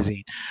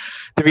magazine.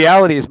 The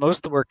reality is most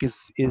of the work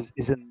is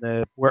in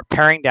the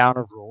paring down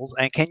of rules.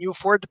 And can you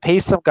afford to pay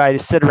some guy to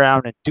sit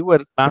around and do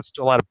what amounts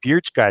to a lot of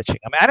beard scratching?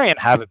 I mean, I don't even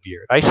have a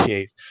beard. I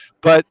shave.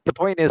 But the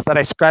point is that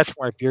I scratch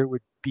where my beard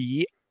would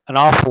be an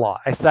awful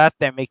lot. I sat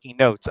there making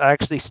notes. I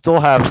actually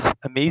still have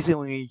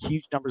amazingly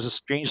huge numbers of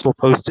strange little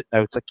post-it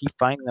notes. I keep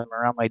finding them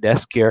around my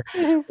desk here,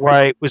 where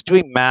I was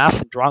doing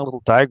math and drawing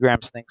little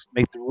diagrams, things to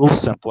make the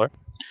rules simpler.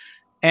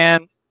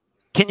 And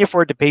can you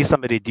afford to pay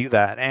somebody to do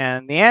that?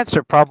 And the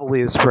answer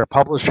probably is for a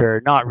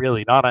publisher, not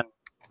really, not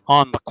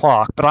on the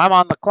clock. But I'm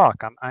on the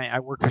clock. I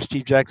work for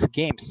Steve Jackson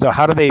Games. So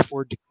how do they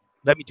afford to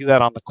let me do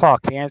that on the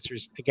clock? The answer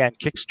is, again,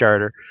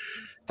 Kickstarter,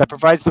 that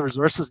provides the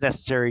resources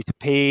necessary to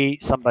pay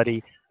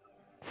somebody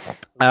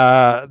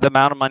the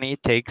amount of money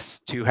it takes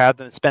to have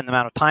them spend the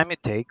amount of time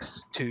it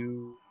takes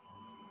to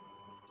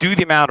do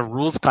the amount of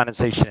rules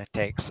condensation it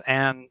takes.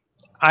 And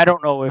I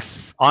don't know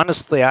if,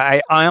 honestly,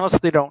 I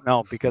honestly don't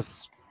know,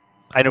 because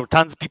I know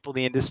tons of people in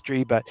the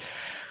industry, but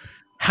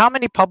how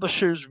many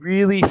publishers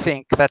really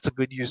think that's a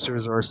good use of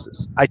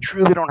resources? I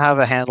truly don't have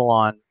a handle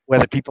on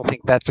whether people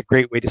think that's a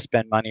great way to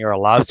spend money or a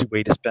lousy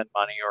way to spend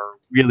money or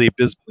really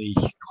abysmally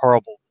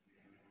horrible,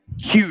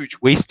 huge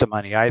waste of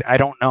money. I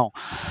don't know.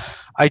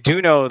 I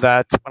do know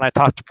that when I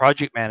talk to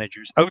project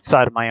managers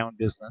outside of my own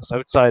business,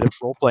 outside of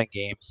role-playing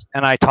games,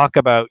 and I talk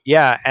about,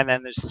 and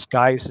then there's this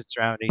guy who sits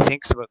around and he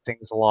thinks about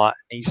things a lot,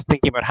 and he's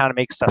thinking about how to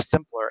make stuff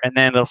simpler, and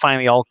then it'll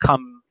finally all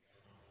come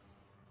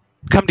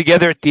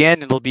together at the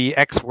end, and it'll be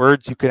X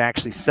words you can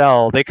actually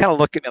sell. They kind of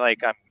look at me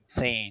like I'm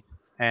insane,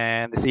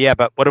 and they say, yeah,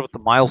 but what about the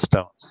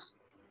milestones?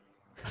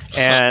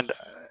 And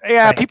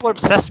right. People are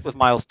obsessed with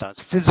milestones,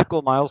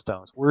 physical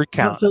milestones, word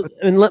count.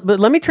 But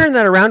let me turn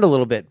that around a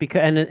little bit,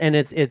 because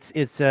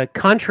it's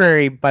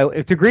contrary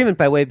it's agreement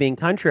by way of being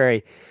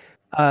contrary.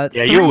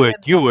 You would.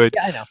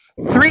 Yeah, I know.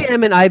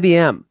 3M and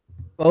IBM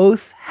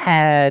both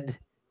had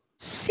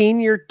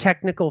senior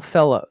technical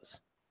fellows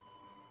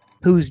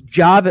whose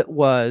job it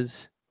was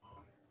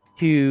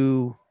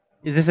to.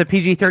 Is this a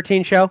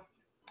PG-13 show?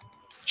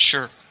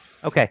 Sure.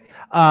 Okay.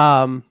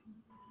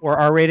 Or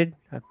R-rated.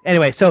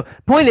 Anyway, so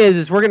point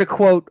is we're going to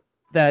quote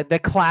the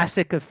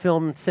classic of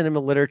film and cinema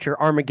literature,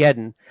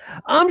 Armageddon.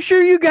 I'm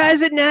sure you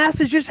guys at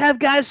NASA just have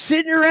guys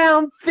sitting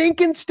around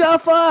thinking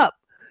stuff up,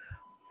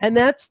 and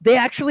they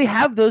actually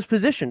have those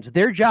positions.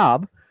 Their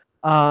job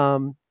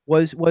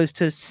was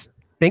to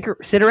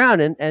sit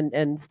around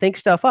and think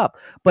stuff up.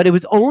 But it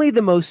was only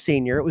the most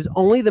senior, it was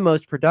only the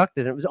most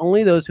productive, it was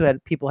only those who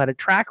had a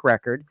track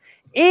record,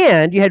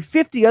 and you had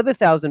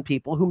 50,000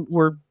 people who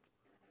were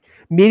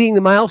meeting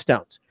the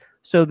milestones,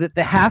 so that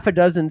the half a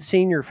dozen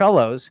senior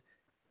fellows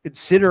could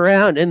sit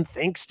around and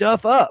think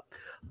stuff up.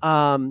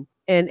 And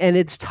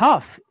it's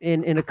tough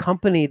in a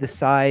company the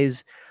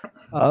size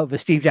of a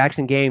Steve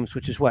Jackson Games,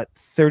 which is what,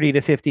 30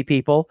 to 50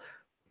 people,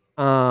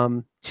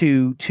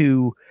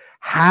 to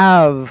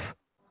have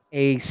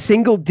a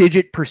single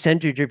digit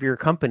percentage of your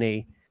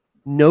company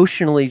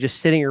notionally just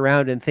sitting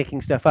around and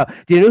thinking stuff up.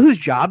 Do you know whose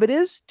job it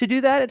is to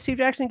do that at Steve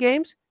Jackson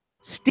Games?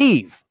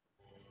 Steve.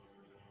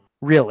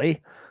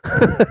 Really?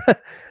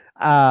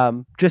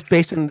 Just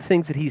based on the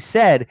things that he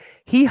said,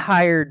 he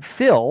hired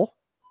Phil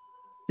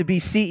to be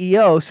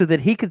CEO so that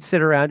he could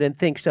sit around and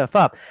think stuff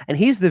up. And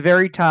he's the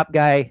very top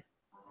guy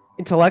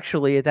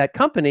intellectually at that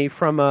company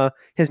from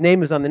his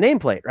name is on the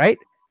nameplate, right?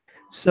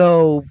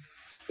 So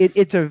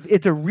it's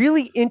a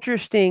really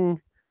interesting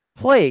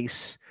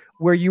place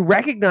where you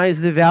recognize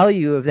the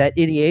value of that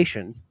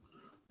ideation.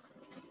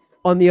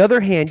 On the other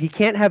hand, you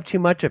can't have too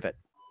much of it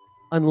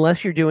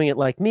unless you're doing it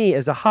like me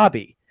as a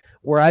hobby,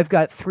 where I've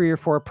got 3 or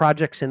 4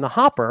 projects in the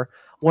hopper.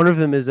 One of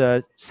them is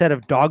a set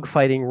of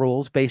dogfighting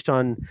rules based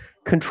on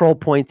control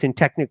points and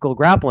technical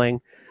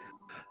grappling.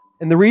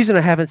 And the reason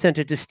I haven't sent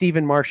it to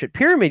Stephen Marsh at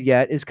Pyramid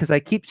yet is because I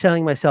keep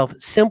telling myself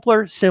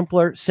simpler,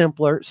 simpler,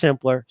 simpler,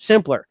 simpler,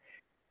 simpler.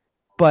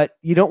 But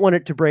you don't want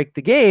it to break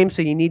the game,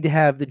 so you need to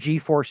have the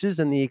G-forces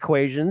and the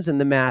equations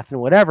and the math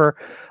and whatever.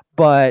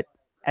 But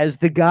as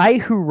the guy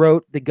who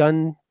wrote the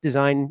gun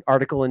design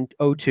article in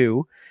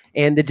 2002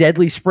 and the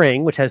Deadly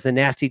Spring, which has the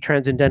nasty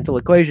transcendental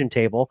equation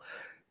table,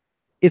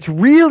 it's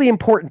really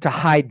important to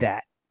hide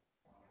that.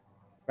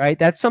 Right?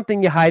 That's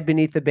something you hide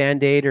beneath the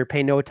Band-Aid or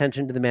pay no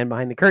attention to the man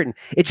behind the curtain.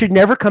 It should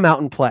never come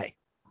out and play.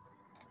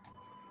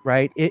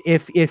 Right?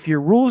 If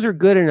your rules are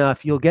good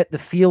enough, you'll get the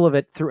feel of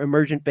it through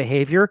emergent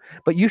behavior,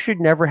 but you should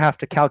never have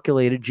to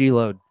calculate a G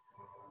load.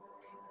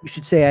 You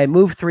should say, I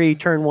move 3,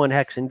 turn 1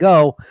 hex and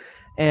go,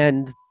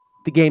 and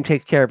the game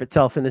takes care of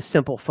itself in a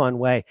simple, fun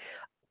way.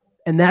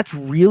 And that's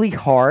really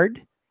hard,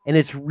 and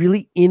it's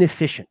really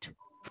inefficient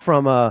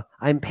from a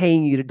I'm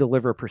paying you to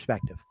deliver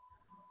perspective.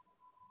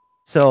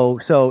 So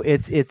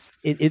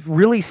it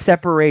really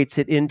separates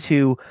it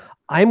into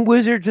I'm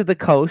Wizards of the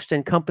Coast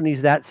and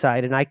companies that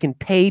side, and I can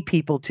pay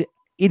people to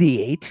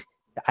ideate,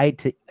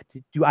 to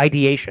do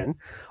ideation,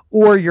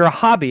 or you're a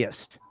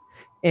hobbyist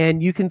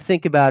and you can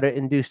think about it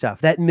and do stuff.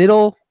 That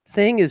middle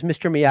thing is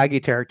Mr.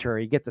 Miyagi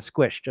territory. You get the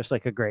squish just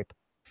like a grape.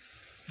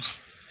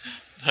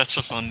 That's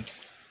a fun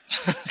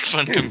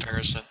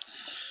comparison.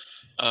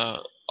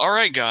 All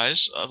right,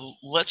 guys,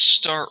 let's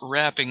start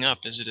wrapping up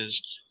as it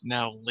is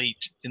now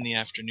late in the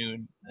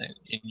afternoon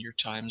in your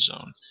time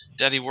zone.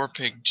 Daddy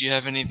Warpig, do you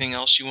have anything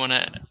else you want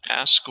to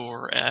ask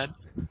or add?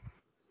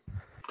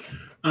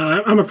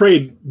 I'm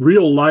afraid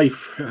real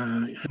life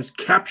has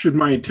captured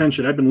my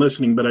attention. I've been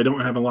listening, but I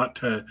don't have a lot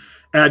to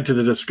add to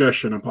the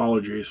discussion.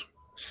 Apologies.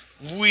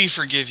 We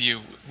forgive you.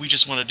 We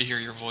just wanted to hear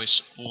your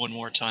voice one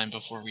more time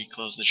before we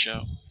close the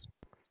show.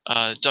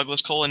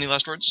 Douglas Cole, any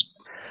last words?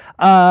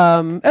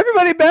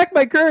 Everybody back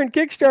my current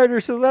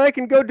Kickstarter so that I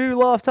can go do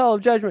Lost Hall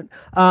of Judgment.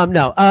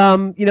 No.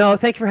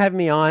 Thank you for having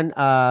me on.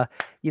 I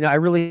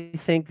really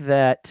think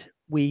that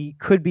we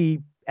could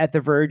be at the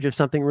verge of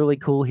something really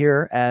cool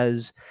here,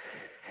 as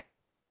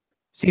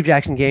Steve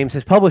Jackson Games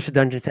has published a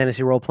Dungeon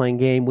Fantasy role-playing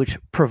game which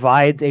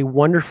provides a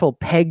wonderful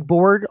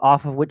pegboard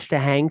off of which to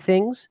hang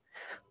things.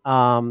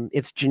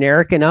 It's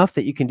generic enough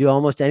that you can do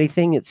almost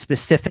anything. It's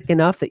specific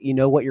enough that you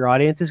know what your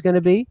audience is going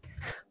to be.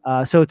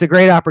 So it's a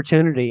great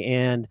opportunity,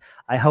 and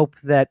I hope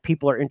that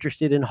people are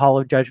interested in Hall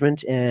of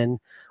Judgment, and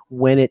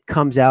when it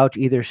comes out,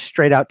 either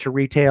straight out to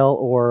retail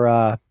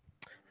or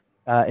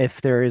if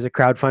there is a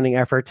crowdfunding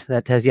effort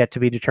that has yet to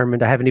be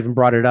determined. I haven't even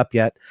brought it up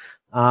yet.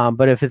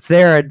 But if it's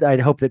there, I'd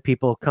hope that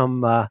people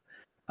come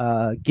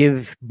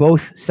give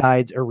both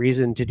sides a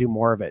reason to do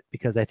more of it,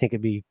 because I think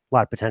it'd be a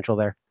lot of potential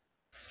there.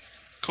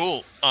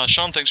 Cool.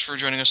 Sean, thanks for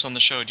joining us on the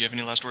show. Do you have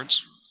any last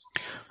words?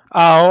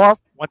 Well,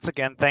 once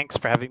again, thanks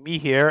for having me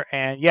here.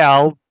 And yeah,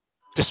 I'll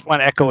just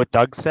want to echo what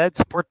Doug said.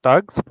 Support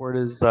Doug. Support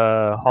his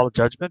Hall of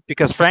Judgment,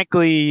 because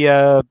frankly,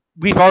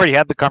 we've already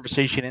had the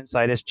conversation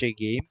inside SJ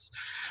Games.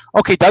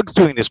 Okay, Doug's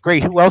doing this.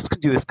 Great. Who else can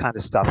do this kind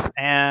of stuff?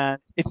 And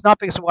it's not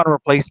because we want to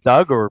replace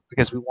Doug or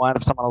because we want to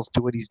have someone else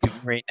do what he's doing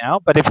right now.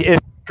 But if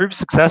it proves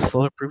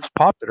successful, it proves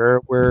popular,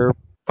 we're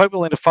quite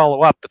willing to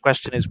follow up. The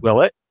question is,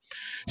 will it?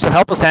 So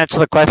help us answer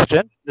the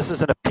question. This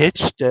isn't a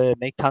pitch to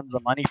make tons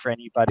of money for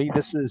anybody.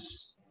 This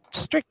is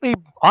strictly,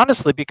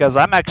 honestly, because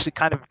I'm actually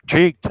kind of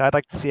intrigued. I'd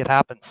like to see it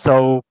happen.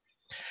 So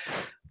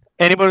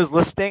anyone who's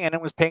listening,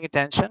 anyone who's paying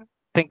attention,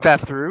 think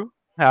that through.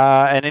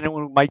 and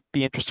anyone who might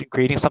be interested in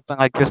creating something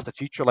like this in the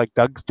future, like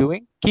Doug's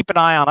doing, keep an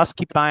eye on us.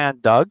 Keep an eye on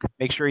Doug.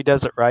 Make sure he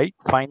does it right.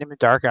 Find him in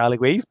dark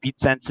alleyways. Beat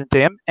sense into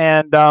him,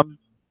 and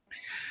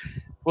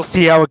we'll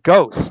see how it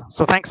goes.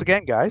 So thanks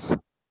again, guys.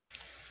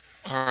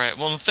 All right.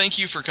 Well, thank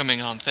you for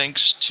coming on.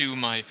 Thanks to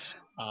my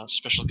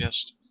special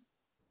guest,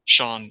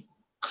 Sean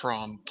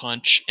Crom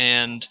Punch,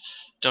 and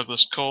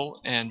Douglas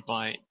Cole, and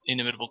my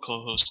inimitable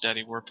co-host,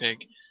 Daddy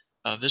Warpig.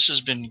 This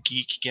has been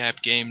Geek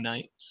Gab Game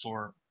Night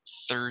for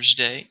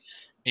Thursday,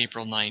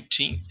 April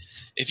 19th.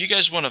 If you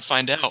guys want to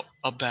find out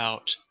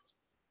about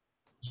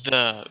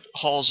the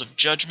Halls of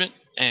Judgment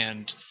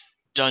and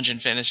Dungeon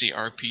Fantasy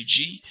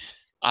RPG,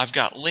 I've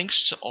got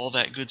links to all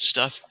that good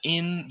stuff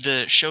in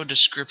the show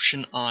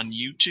description on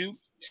YouTube.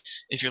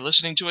 If you're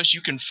listening to us,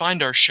 you can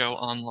find our show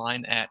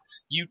online at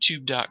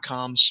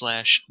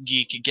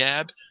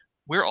youtube.com/geekgab.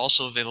 We're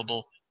also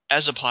available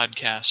as a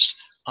podcast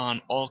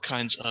on all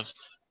kinds of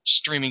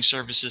streaming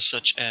services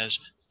such as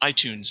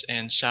iTunes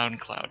and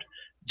SoundCloud.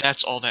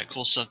 That's all that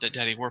cool stuff that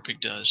Daddy Warpig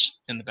does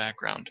in the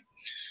background.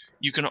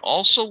 You can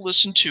also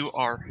listen to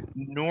our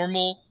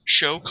normal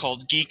show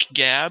called Geek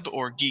Gab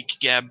or Geek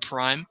Gab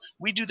Prime.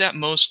 We do that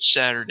most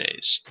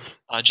Saturdays.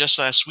 Just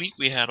last week,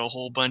 we had a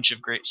whole bunch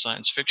of great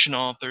science fiction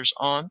authors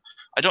on.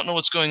 I don't know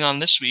what's going on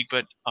this week,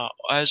 but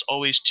as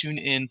always, tune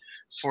in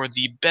for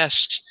the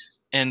best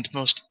and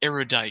most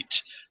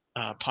erudite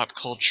pop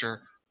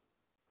culture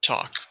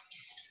talk.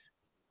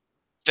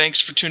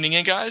 Thanks for tuning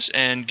in, guys,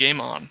 and game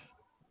on.